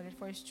actually word of knowledge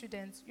for a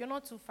student. You're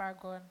not too far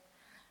gone.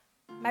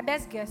 My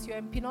best guess, you're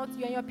in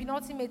your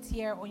penultimate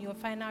year or your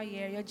final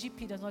year. Your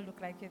GP does not look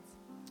like it.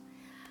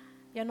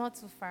 You're not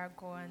too far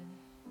gone.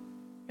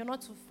 You're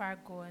not too far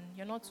gone.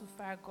 You're not too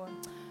far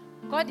gone.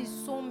 God is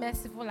so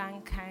merciful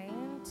and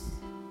kind.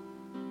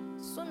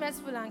 So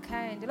merciful and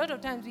kind. A lot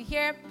of times we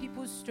hear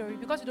people's story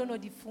because we don't know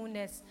the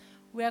fullness.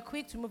 We are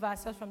quick to move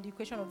ourselves from the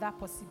equation of that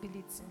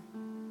possibility.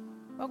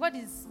 But God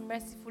is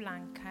merciful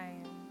and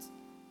kind.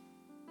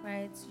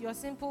 Right? Your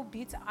simple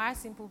bit, our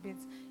simple bit,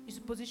 is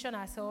to position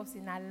ourselves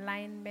in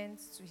alignment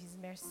to His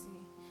mercy.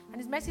 And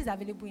His mercy is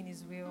available in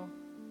His will.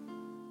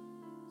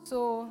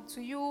 So,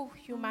 to you,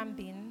 human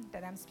being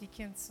that I'm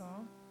speaking to,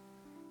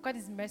 God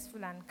is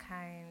merciful and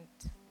kind.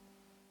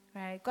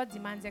 Right? God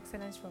demands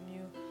excellence from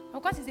you.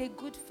 Of course, He's a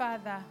good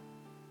Father.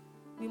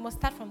 We must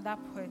start from that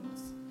point.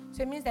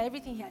 So it means that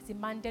everything He has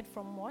demanded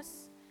from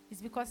us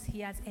is because He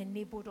has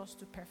enabled us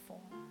to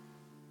perform.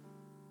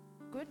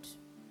 Good?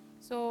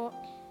 So,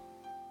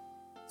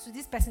 to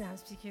this person I'm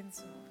speaking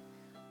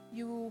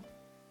to,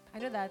 I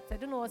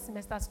don't know what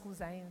semester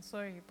schools are in,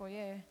 sorry, but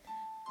yeah,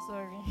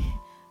 sorry.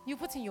 You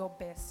put in your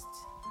best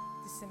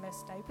this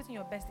semester. You put in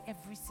your best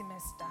every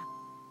semester.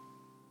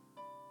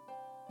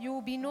 You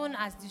will be known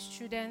as the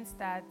student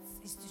that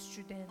is the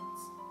student.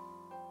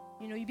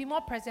 You'll be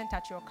more present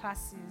at your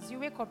classes. You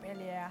wake up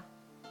earlier.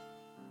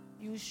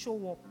 You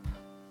show up.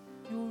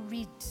 You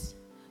read.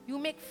 You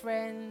make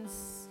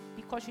friends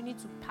because you need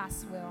to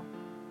pass well.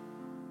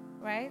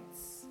 Right?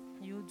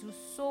 You do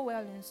so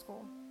well in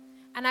school.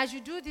 And as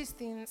you do these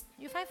things,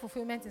 you find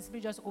fulfillment in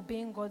simply just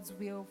obeying God's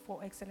will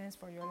for excellence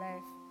for your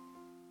life.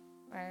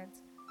 Right?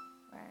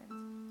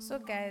 So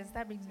guys,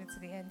 that brings me to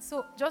the end.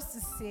 So just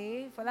to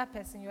say, for that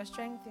person, you're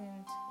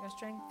strengthened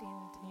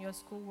in your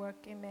schoolwork,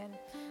 amen.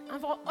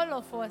 And for all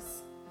of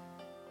us,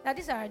 that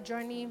this our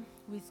journey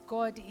with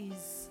God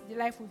is the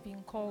life we've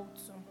been called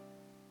to.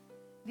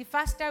 The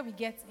faster we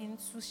get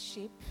into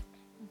shape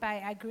by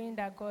agreeing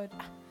that God,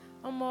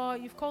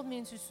 you've called me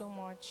into so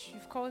much.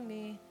 You've called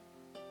me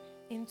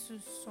into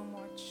so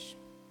much.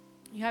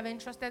 You have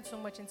entrusted so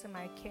much into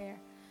my care.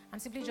 I'm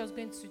simply just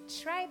going to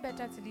try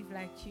better to live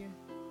like you.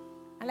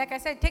 And like I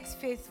said, it takes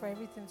faith for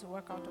everything to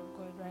work out of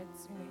God, right?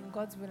 In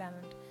God's will and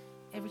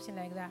everything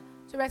like that.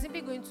 So we're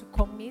simply going to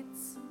commit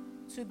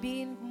to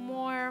being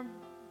more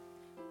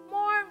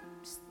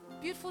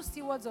beautiful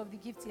stewards of the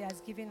gift He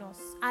has given us.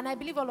 And I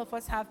believe all of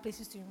us have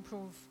places to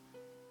improve.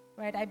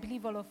 Right? I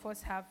believe all of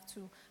us have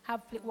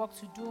work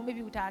to do,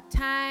 maybe with our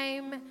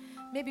time,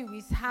 maybe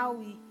with how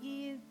we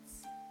eat,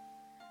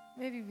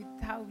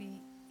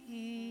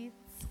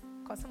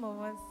 because some of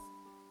us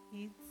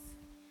eat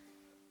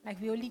like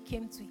we only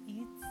came to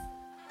eat.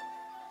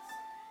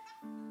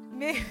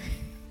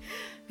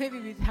 Maybe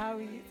with how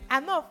we eat.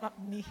 And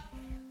not me.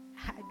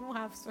 I don't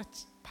have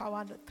such power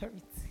and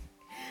authority.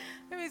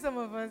 Maybe some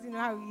of us,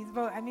 how we eat.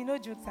 But I mean, no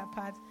jokes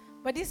apart.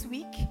 But this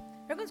week,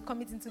 we're going to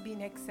commit into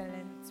being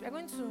excellent. We're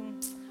going to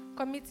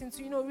commit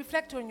into,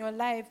 reflect on your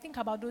life. Think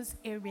about those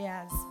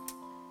areas,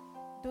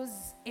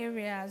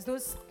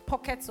 those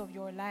pockets of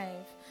your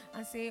life.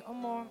 And say,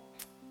 I'm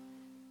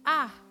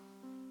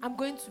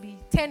going to be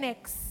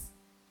 10x.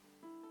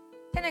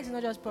 10x is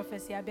not just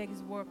prophecy, I beg,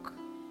 it's work.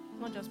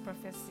 It's not just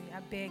prophecy, I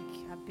beg,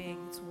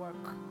 it's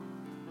work.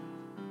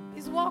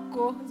 It's work,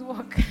 it's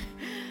work.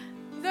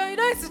 You don't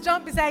need to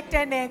jump inside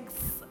 10x.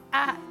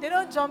 They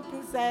don't jump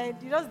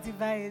inside. You just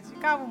divide. You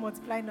can't even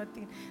multiply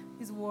nothing.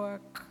 It's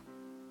work.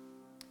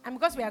 And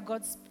because we have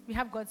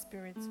God's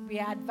Spirit, we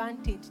are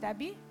advantaged.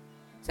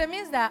 So it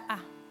means that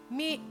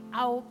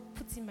I'll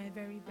put in my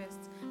very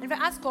best. And if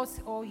I ask us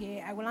all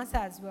here, I will answer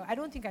as well. I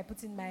don't think I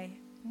put in my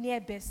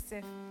near best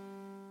self.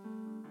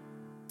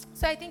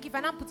 So I think if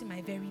I not put in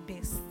my very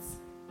best,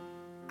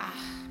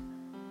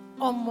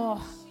 or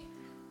more,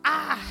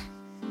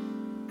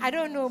 I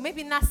don't know.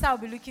 Maybe NASA will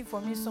be looking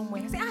for me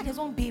somewhere. Say, there's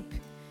one babe.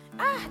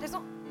 There's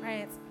one.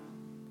 Right.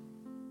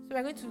 So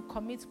we're going to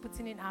commit to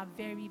putting in our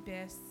very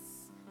best.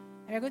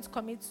 And we're going to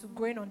commit to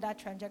going on that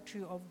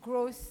trajectory of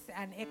growth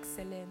and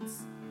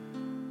excellence.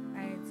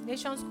 Right.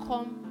 Nations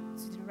come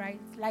to the right.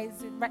 Right.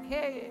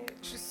 Hey,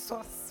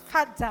 Jesus,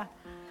 Father,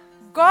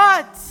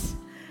 God.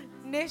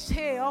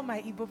 Hey, all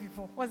my Igbo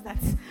people. What's that?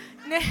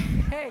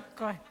 Hey,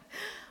 God.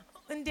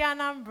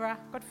 Anambra,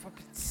 God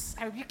forbid.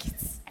 I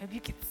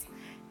rebuke it.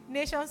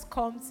 Nations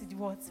come to the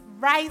what?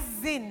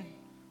 Rising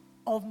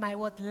of my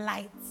what?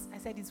 Light. I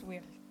said it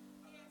well.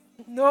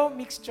 No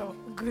mixture.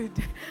 Good.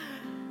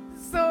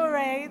 So,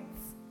 right.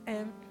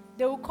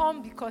 They will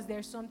come because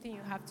there's something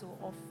you have to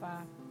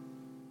offer.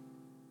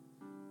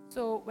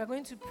 So, we're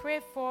going to pray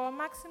for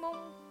maximum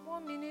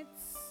 1 minute.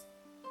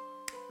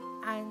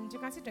 And you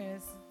can sit on your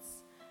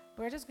seats.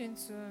 But we're just going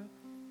to...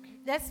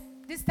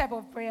 This type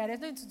of prayer, there's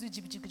no need to do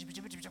jib.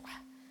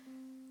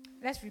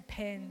 Let's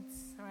repent,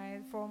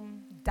 right,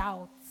 from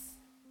doubts.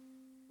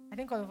 I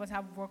think all of us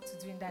have work to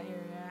do in that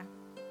area.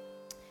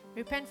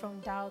 Repent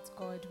from doubt,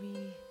 God.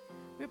 We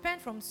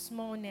repent from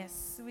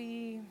smallness.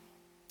 We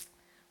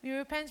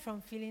repent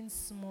from feeling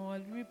small.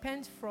 We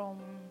repent from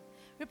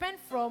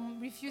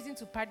refusing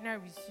to partner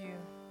with you,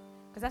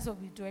 because that's what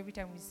we do every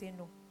time we say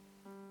no.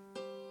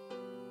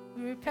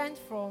 We repent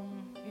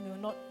from,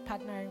 not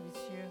partnering with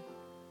you.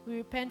 We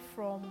repent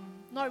from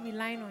not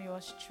relying on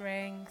your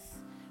strength.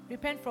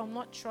 Repent from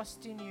not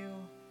trusting you.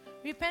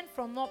 Repent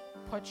from not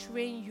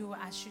portraying you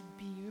as should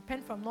be.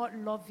 Repent from not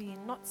loving,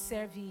 not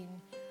serving.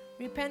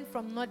 Repent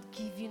from not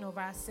giving of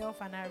ourselves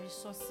and our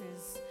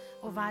resources,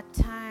 of our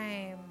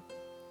time.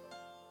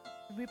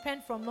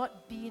 Repent from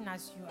not being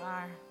as you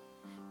are.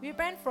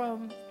 Repent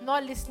from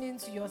not listening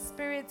to your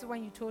spirit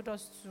when you told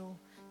us to,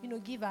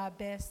 give our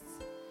best.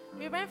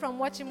 Repent from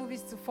watching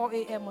movies till 4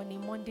 a.m. on a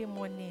Monday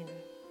morning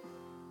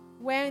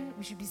when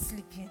we should be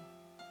sleeping.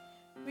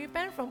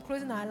 Repent from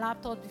closing our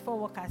laptop before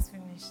work has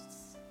finished.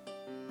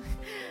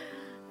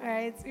 All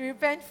right? We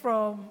repent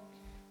from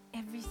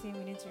everything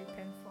we need to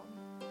repent from.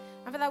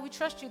 And Father, we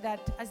trust you that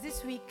as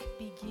this week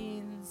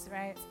begins,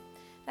 right,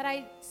 that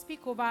I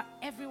speak over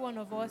every one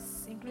of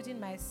us, including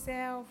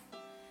myself,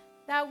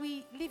 that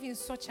we live in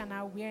such an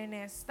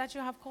awareness that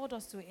you have called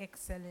us to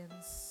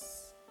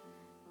excellence.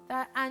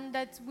 And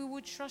that we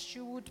would trust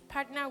you, would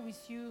partner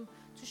with you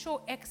to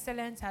show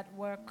excellence at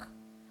work.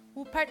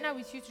 We'll partner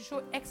with you to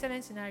show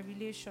excellence in our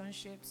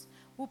relationships.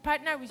 We'll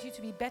partner with you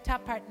to be better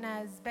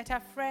partners,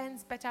 better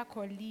friends, better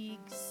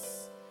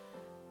colleagues,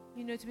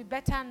 to be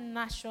better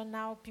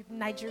national people,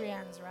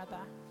 Nigerians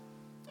rather.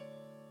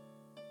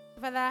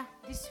 Father,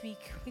 this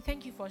week, we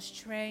thank you for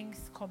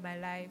strength, come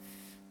alive.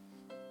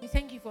 We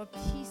thank you for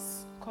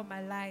peace, come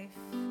alive.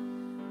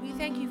 We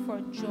thank you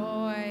for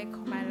joy,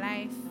 come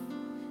alive.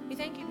 We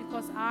thank you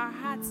because our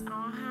hearts,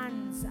 our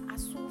hands are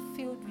so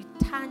filled with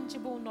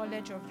tangible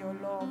knowledge of your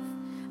love.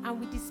 And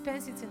we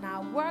dispense it in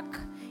our work,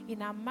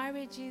 in our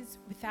marriages,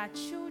 with our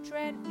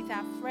children, with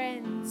our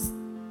friends.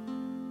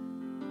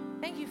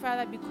 Thank you,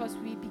 Father, because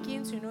we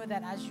begin to know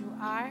that as you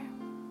are,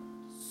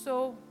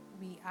 so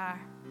we are.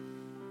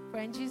 For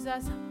in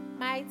Jesus'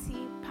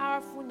 mighty,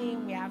 powerful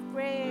name we have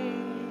prayed.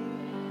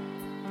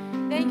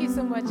 Thank you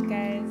so much,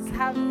 guys.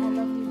 Have a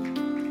lovely week.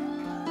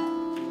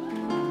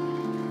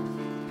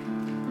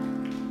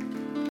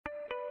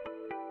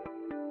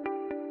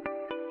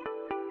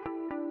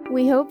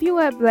 We hope you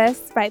were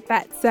blessed by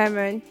that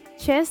sermon.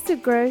 Cheers to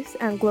growth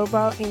and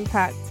global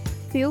impact.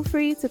 Feel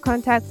free to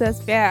contact us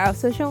via our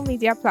social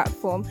media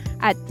platform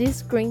at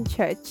This Green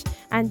Church,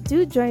 and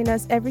do join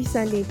us every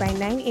Sunday by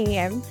 9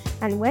 a.m.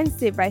 and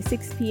Wednesday by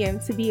 6 p.m.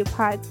 to be a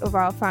part of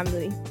our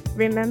family.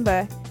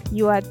 Remember,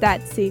 you are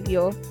that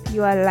Savior.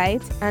 You are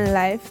light and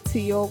life to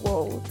your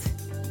world.